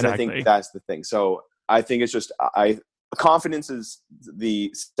 Right, exactly. And I think that's the thing. So I think it's just confidence is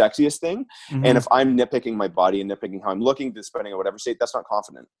the sexiest thing. Mm-hmm. And if I'm nitpicking my body and nitpicking how I'm looking, depending on whatever state, that's not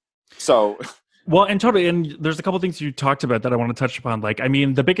confident. So. Well, and totally. And there's a couple of things you talked about that I want to touch upon. Like, I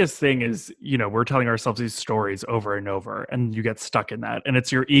mean, the biggest thing is, we're telling ourselves these stories over and over, and you get stuck in that. And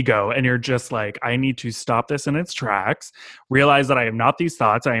it's your ego. And you're just like, I need to stop this in its tracks, realize that I am not these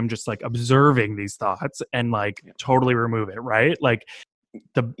thoughts. I am just like observing these thoughts, and like totally remove it. Right. Like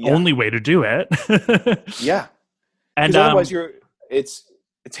the only way to do it. Yeah. And otherwise it's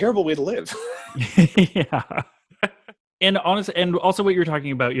a terrible way to live. Yeah. And honestly, and also what you're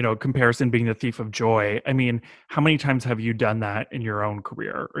talking about, comparison being the thief of joy. I mean, how many times have you done that in your own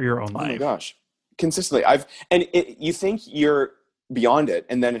career or your own life? Oh my gosh, consistently. You think you're beyond it,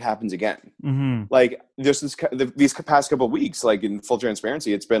 and then it happens again. Mm-hmm. Like these past couple of weeks, like in full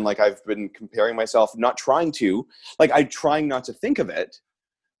transparency, it's been like I've been comparing myself, not trying to, like I'm trying not to think of it,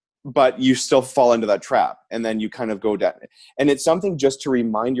 but you still fall into that trap, and then you kind of go down. And it's something just to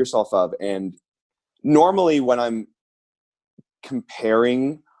remind yourself of. And normally when I'm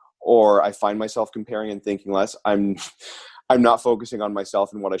comparing, or I find myself comparing and thinking less, I'm not focusing on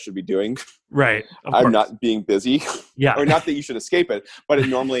myself and what I should be doing. Right. I'm not being busy. Yeah. Or not that you should escape it, but it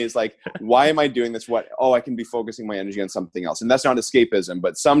normally is like, why am I doing this? I can be focusing my energy on something else. And that's not escapism,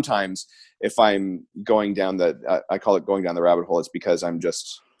 but sometimes if I'm going down I call it going down the rabbit hole, it's because I'm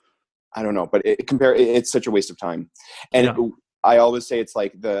just, I don't know, but it's such a waste of time. And I always say it's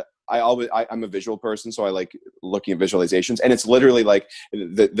like I'm a visual person, so I like looking at visualizations, and it's literally like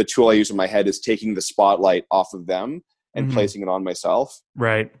the tool I use in my head is taking the spotlight off of them and mm-hmm. placing it on myself.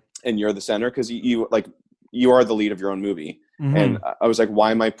 Right. And you're the center, because you are the lead of your own movie. Mm-hmm. And I was like,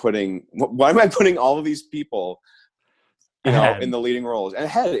 why am I putting all of these people, in the leading roles and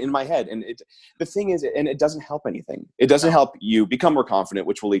ahead in my head? And the thing is, and it doesn't help anything. It doesn't help you become more confident,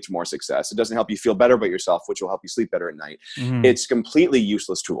 which will lead to more success. It doesn't help you feel better about yourself, which will help you sleep better at night. Mm-hmm. It's a completely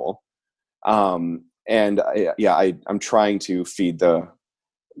useless tool. I'm trying to feed the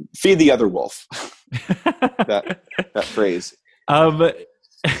other wolf. that phrase.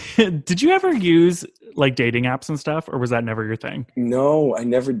 Did you ever use like dating apps and stuff, or was that never your thing? No, I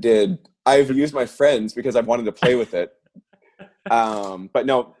never did. I've used my friends because I've wanted to play with it. But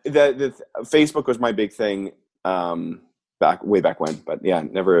no, the Facebook was my big thing way back when. But yeah,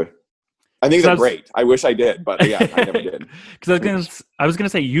 never. I think they're great. I wish I did, but yeah, I never did. Because I was gonna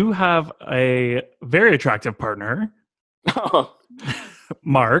say you have a very attractive partner,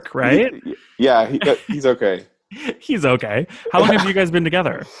 Mark, right? Yeah, he's okay. He's okay. How long have you guys been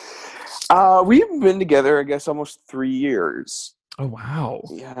together? We've been together, I guess, almost 3 years. Oh wow!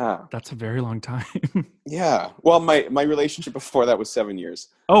 Yeah, that's a very long time. Yeah. Well, my relationship before that was 7 years.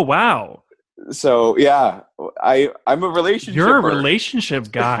 Oh wow! So yeah, I'm a relationship. You're a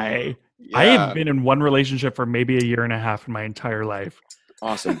relationship guy. Yeah. I have been in one relationship for maybe a year and a half in my entire life.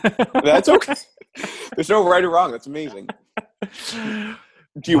 Awesome. That's okay. There's no right or wrong. That's amazing.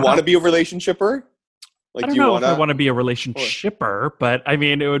 Do you want to be a relationshipper? Like, I don't know if I want to be a relationshipper, but I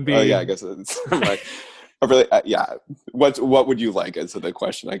mean, it would be. Oh yeah, I guess it's like. Yeah. What would you like? Answer the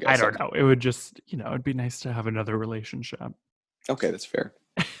question, I guess. I don't know. It would just, it'd be nice to have another relationship. Okay, that's fair.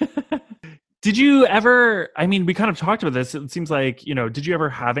 Did you ever, I mean, we kind of talked about this. It seems like, did you ever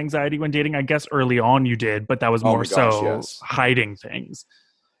have anxiety when dating? I guess early on you did, but that was more hiding things.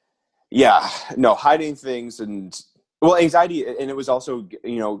 Yeah, no, hiding things anxiety. And it was also,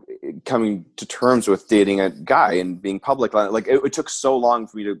 coming to terms with dating a guy and being public. Like it took so long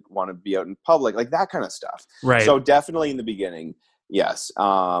for me to want to be out in public, like that kind of stuff. Right. So definitely in the beginning, yes.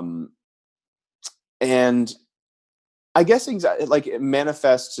 And I guess anxiety, like it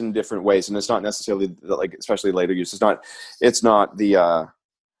manifests in different ways, and it's not necessarily like, especially later use. It's not the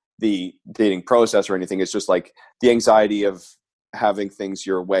dating process or anything. It's just like the anxiety of having things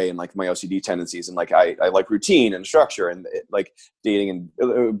your way and like my OCD tendencies, and like I like routine and structure, and like dating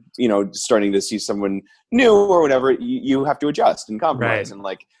and starting to see someone new or whatever, you have to adjust and compromise Right. and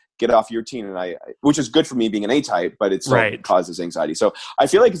like get off your routine. And I which is good for me being an A type, but it still Right. causes anxiety. So I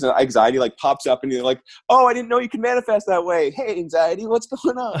feel like anxiety like pops up and you're like, oh, I didn't know you could manifest that way. Hey, anxiety, what's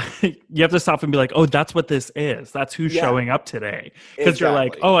going on? You have to stop and be like, oh, that's what this is. That's who's Yeah, showing up today. Because you're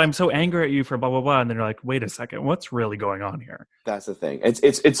like, exactly. oh, I'm so angry at you for blah, blah, blah. And then you're like, wait a second, what's really going on here? That's the thing.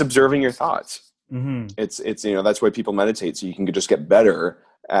 It's observing your thoughts. Mm-hmm. It's that's why people meditate, so you can just get better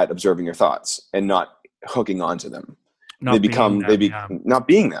at observing your thoughts and not hooking onto them. Not being them, yeah. Not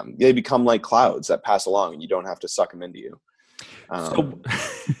being them. They become like clouds that pass along, and you don't have to suck them into you. So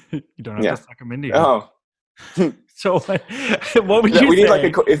you don't have Yeah. to suck them into you. Oh, So what would you we say? need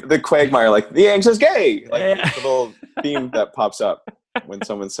like the Quagmire, like the anxious gay, like Yeah. the little theme that pops up when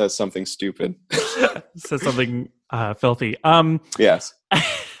someone says something stupid. Says something filthy. Yes.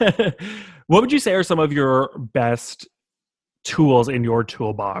 What would you say are some of your best tools in your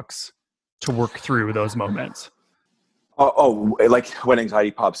toolbox to work through those moments? Oh, like when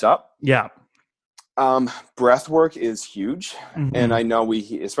anxiety pops up. Yeah. Breath work is huge. Mm-hmm. And I know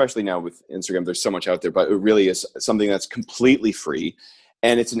especially now with Instagram, there's so much out there, but it really is something that's completely free.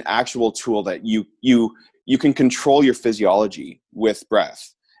 And it's an actual tool that you can control your physiology with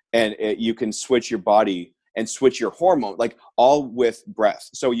breath, and you can switch your body and switch your hormone, like all with breath.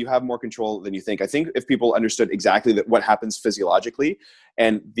 So you have more control than you think. I think if people understood exactly what happens physiologically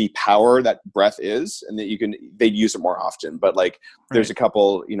and the power that breath is, and that they'd use it more often. But like, there's a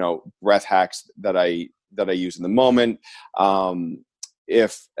couple, breath hacks that I use in the moment.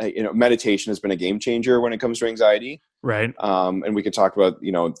 If meditation has been a game changer when it comes to anxiety. Right. And we could talk about,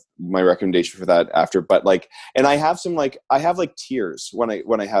 my recommendation for that after, but like, and I have tears when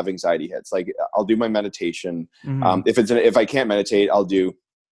I have anxiety hits. Like I'll do my meditation. Mm-hmm. If I can't meditate, I'll do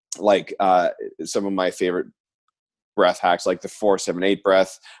like, some of my favorite breath hacks, like the 4-7-8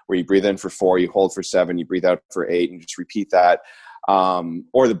 breath, where you breathe in for 4, you hold for 7, you breathe out for 8, and just repeat that.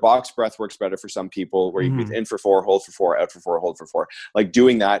 Or the box breath works better for some people, where you breathe in for 4, hold for 4, out for 4, hold for 4. Like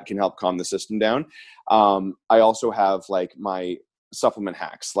doing that can help calm the system down. I also have like my supplement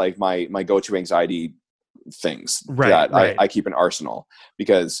hacks, like my go-to anxiety things that I keep an arsenal,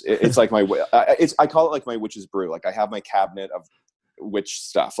 because it's like I call it like my witch's brew. Like I have my cabinet of witch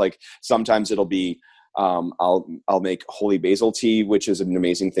stuff. Like sometimes it'll be, I'll make holy basil tea, which is an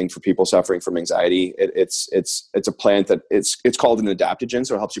amazing thing for people suffering from anxiety. It's a plant that it's called an adaptogen,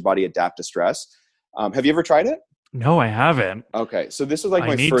 so it helps your body adapt to stress. Have you ever tried it? No, I haven't. Okay, so this is like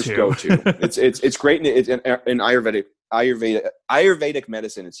my first to. go-to. It's great in Ayurvedic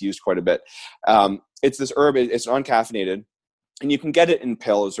medicine. It's used quite a bit. It's this herb. It's uncaffeinated, and you can get it in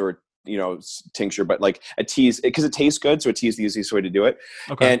pills or tincture, but like a tea, because it tastes good, so a tea is the easiest way to do it.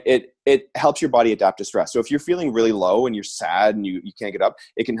 Okay. And it helps your body adapt to stress. So if you're feeling really low and you're sad and you can't get up,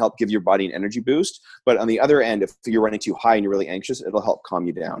 it can help give your body an energy boost. But on the other end, if you're running too high and you're really anxious, it'll help calm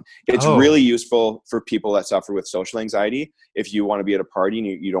you down. It's really useful for people that suffer with social anxiety. If you want to be at a party and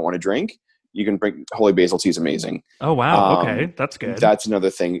you don't want to drink, you can bring holy basil tea. Is amazing. Oh, wow. Okay. That's good. That's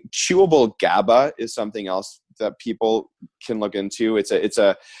another thing. Chewable GABA is something else that people can look into. It's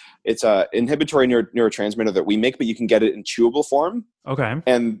a inhibitory neurotransmitter that we make, but you can get it in chewable form. Okay.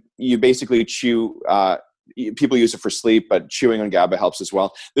 And you basically chew, people use it for sleep, but chewing on GABA helps as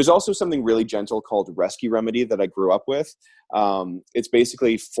well. There's also something really gentle called Rescue Remedy that I grew up with. It's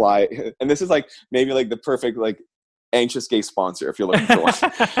basically and this is like maybe like the perfect like anxious gay sponsor if you're looking for one,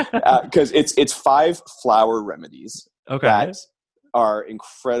 because it's 5 flower remedies that are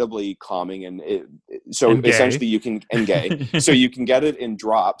incredibly calming, and essentially you can, and gay. So you can get it in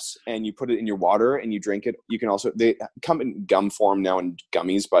drops and you put it in your water and you drink it. You can also, they come in gum form now in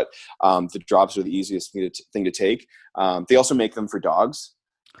gummies, but the drops are the easiest thing to take. They also make them for dogs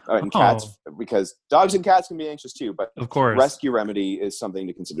and cats, because dogs and cats can be anxious too, but of course Rescue Remedy is something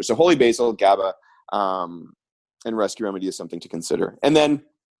to consider. So holy basil, GABA, and Rescue Remedy is something to consider. And then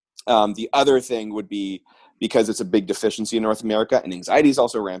the other thing would be, because it's a big deficiency in North America and anxiety is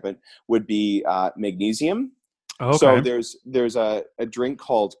also rampant, would be magnesium. Okay. So there's a drink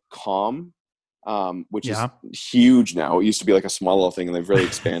called Calm, which is huge now. It used to be like a small little thing, and they've really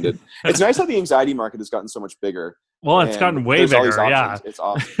expanded. It's nice how the anxiety market has gotten so much bigger. Well, it's gotten way bigger, yeah. It's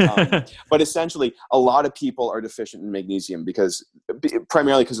awesome. But essentially, a lot of people are deficient in magnesium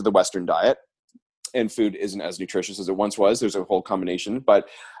primarily because of the Western diet. And food isn't as nutritious as it once was. There's a whole combination, but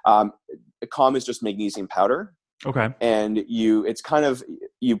Calm is just magnesium powder. Okay. And it's kind of,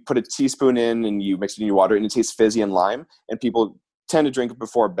 you put a teaspoon in and you mix it in your water, and it tastes fizzy and lime. And people tend to drink it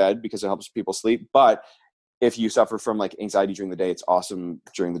before bed because it helps people sleep. But if you suffer from like anxiety during the day, it's awesome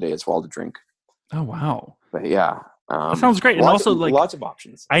during the day as well to drink. Oh, wow. But yeah, That sounds great. And also, like, lots of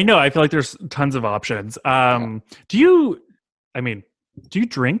options. I know, I feel like there's tons of options. Yeah. Do you, I mean, do you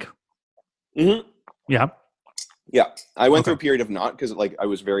drink? Mm-hmm. Yeah. Yeah. I went through Okay. a period of not, because like I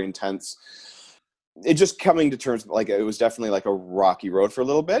was very intense. It just coming to terms, like it was definitely like a rocky road for a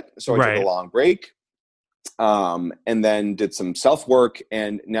little bit. So I took a Right. long break, and then did some self work.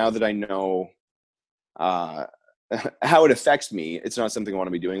 And now that I know how it affects me, it's not something I want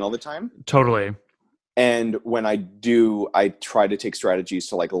to be doing all the time. Totally. And when I do, I try to take strategies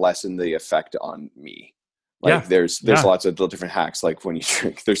to like lessen the effect on me. Like Yeah. there's Yeah. lots of little different hacks. Like when you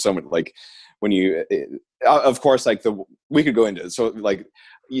drink, there's so many, like when you, of course, like we could go into it. So like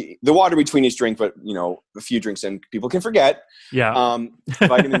the water between each drink, but you know, a few drinks in, people can forget. Yeah.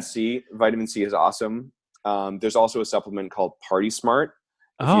 Vitamin C is awesome. There's also a supplement called Party Smart,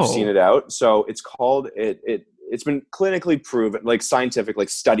 if you've seen Oh. it out. So it's called it's been clinically proven, like scientific, like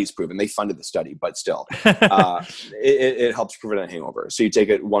studies proven. They funded the study, but still, it helps prevent a hangover. So you take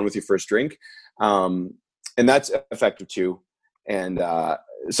it one with your first drink, and that's effective too. And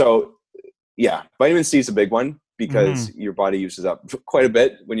so, yeah, vitamin C is a big one Hmm. because your body uses up quite a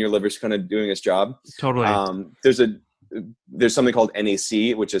bit when your liver's kind of doing its job. Totally. There's something called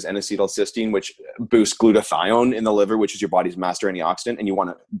NAC, which is N-acetylcysteine, which boosts glutathione in the liver, which is your body's master antioxidant. And you want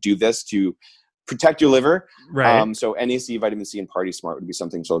to do this to protect your liver. Right. So NAC, vitamin C, and Party Smart would be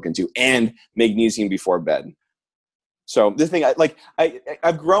something to look into, and magnesium before bed. So this thing,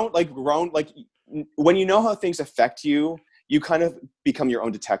 I've grown when you know how things affect you, you kind of become your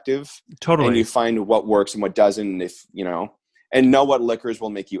own detective, and you Totally. find what works and what doesn't. If you know, and know what liquors will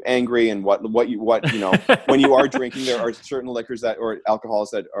make you angry, and what you know when you are drinking, there are certain liquors or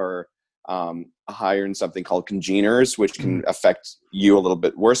alcohols that are higher in something called congeners, which can affect you a little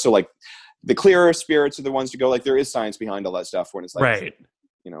bit worse. So like the clearer spirits are the ones to go. Like there is science behind all that stuff when it's like, Right.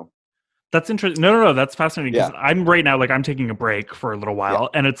 you know, That's interesting. No. That's fascinating because yeah, I'm right now, like, I'm taking a break for a little yeah. while.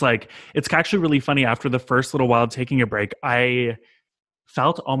 And it's like, it's actually really funny. After the first little while taking a break, I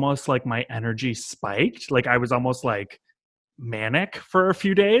felt almost like my energy spiked. Like I was almost like manic for a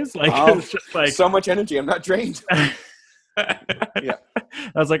few days. Like it Oh, was just like, so much energy. I'm not drained. Yeah.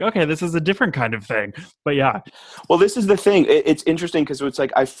 I was like, okay, this is a different kind of thing. But yeah, Well, this is the thing. It's interesting because it's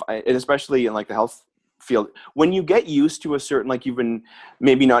like and especially in like the health field, when you get used to a certain, like you've been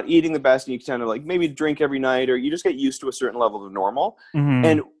maybe not eating the best, and you kind of like maybe drink every night, or you just get used to a certain level of normal. hmm,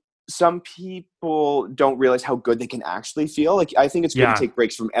 And some people don't realize how good they can actually feel. Like I think it's good to yeah, take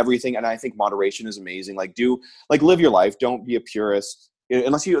breaks from everything, and I think moderation is amazing. Like live your life. Don't be a purist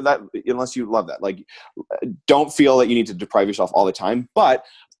unless you love that. Like don't feel that you need to deprive yourself all the time, but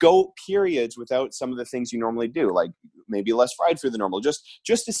go periods without some of the things you normally do, like maybe less fried food than normal, just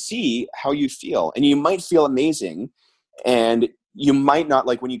to see how you feel. And you might feel amazing, and you might not,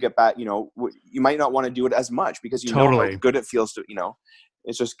 like when you get back, you know, you might not want to do it as much because you know how totally. good it feels to, you know,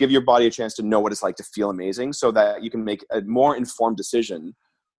 it's just give your body a chance to know what it's like to feel amazing, so that you can make a more informed decision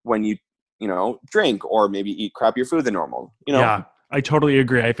when you know, drink or maybe eat crappier food than normal, you know? Yeah, I totally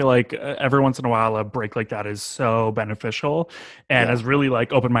agree. I feel like every once in a while, a break like that is so beneficial and Yeah. has really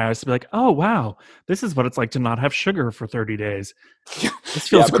like opened my eyes to be like, oh, wow, this is what it's like to not have sugar for 30 days. This Yeah,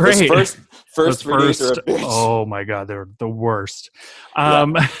 feels but those great. first Those 3 days are a first, bitch. oh my God, they're the worst. Yeah.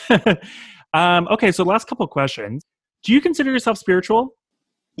 Um, okay, so last couple of questions. Do you consider yourself spiritual?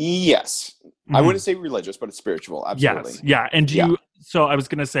 Yes. I Mhm. wouldn't say religious, but it's spiritual. Yes. Absolutely. Yeah. And do Yeah. you, so I was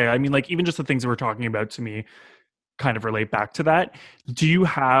going to say, I mean, like, even just the things that we're talking about to me kind of relate back to that. Do you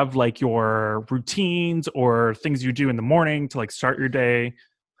have like your routines or things you do in the morning to like start your day?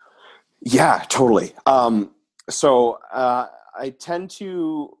 Yeah, totally. So I tend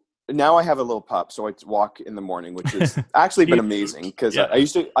to, now I have a little pup, so I walk in the morning, which has actually been amazing Cute. because Yeah.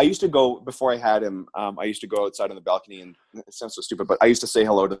 I used to go before I had him. I used to go outside on the balcony, and it sounds so stupid, but I used to say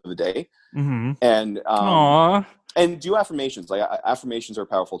hello to the day, Mm-hmm. and Aw. do affirmations. Like affirmations are a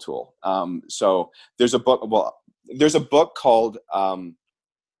powerful tool. So there's a book. Well, there's a book called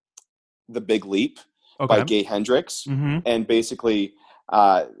The Big Leap by Okay. Gay Hendricks, Mm-hmm. and basically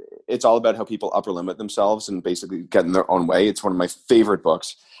uh, it's all about how people upper limit themselves and basically get in their own way. It's one of my favorite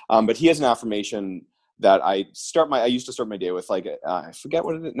books. But he has an affirmation that I used to start my day with, like I forget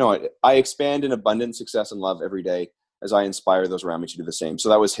what it is. No, I expand in abundance, success, and love every day as I inspire those around me to do the same. So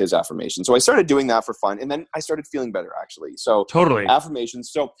that was his affirmation. So I started doing that for fun, and then I started feeling better actually. So Totally.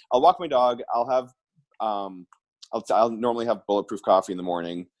 affirmations. So I'll walk my dog. I'll have I'll normally have bulletproof coffee in the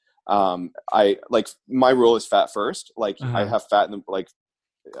morning. I like, my rule is fat first. Like I Uh-huh. have fat in the, like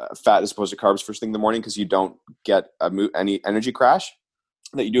fat as opposed to carbs first thing in the morning, because you don't get any energy crash.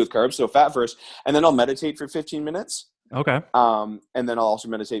 that you do with carbs. So fat first, and then I'll meditate for 15 minutes. Okay. And then I'll also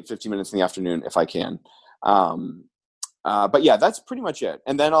meditate 15 minutes in the afternoon if I can. But yeah, that's pretty much it.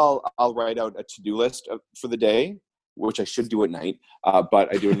 And then I'll write out a to-do list for the day, which I should do at night,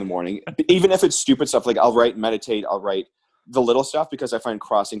 but I do it in the morning. Even if it's stupid stuff, like I'll meditate, I'll write the little stuff, because I find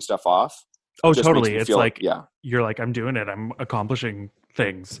crossing stuff off. Oh, totally. It's feel, like, yeah, you're like, I'm doing it. I'm accomplishing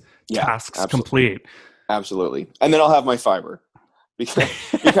things. Yeah, Tasks absolutely. complete. Absolutely. And then I'll have my fiber. Because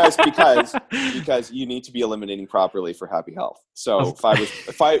you need to be eliminating properly for happy health. So fiber,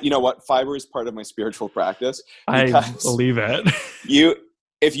 you know what? Fiber is part of my spiritual practice. I believe it.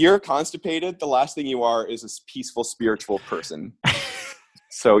 If you're constipated, the last thing you are is a peaceful spiritual person.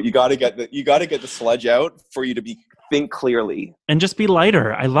 So you got to get the sludge out for you to think clearly and just be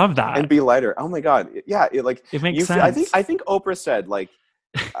lighter. I love that. And be lighter. Oh my God. Yeah. It makes sense. I think Oprah said, like,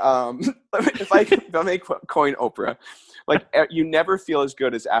 if I may coin Oprah, like, you never feel as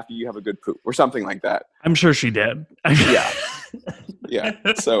good as after you have a good poop, or something like that. I'm sure she did. Yeah. Yeah.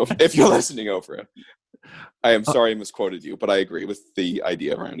 So if you're listening, Oprah, I am sorry I misquoted you, but I agree with the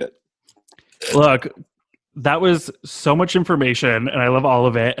idea around it. Look, that was so much information, and I love all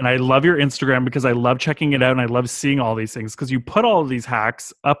of it. And I love your Instagram, because I love checking it out, and I love seeing all these things, because you put all of these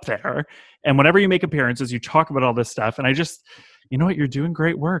hacks up there. And whenever you make appearances, you talk about all this stuff. And I just, you know what, you're doing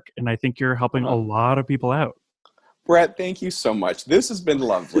great work. And I think you're helping a lot of people out. Brett, thank you so much. This has been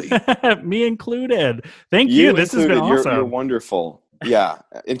lovely. Me included. Thank you. This has been awesome. You're wonderful. Yeah.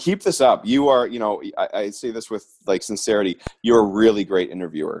 And keep this up. You are, I say this with like sincerity, you're a really great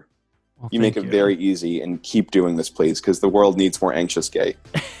interviewer. Well, you make it very easy, and keep doing this, please, because the world needs more anxious gay.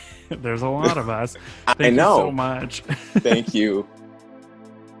 There's a lot of us. Thank you so much. Thank you.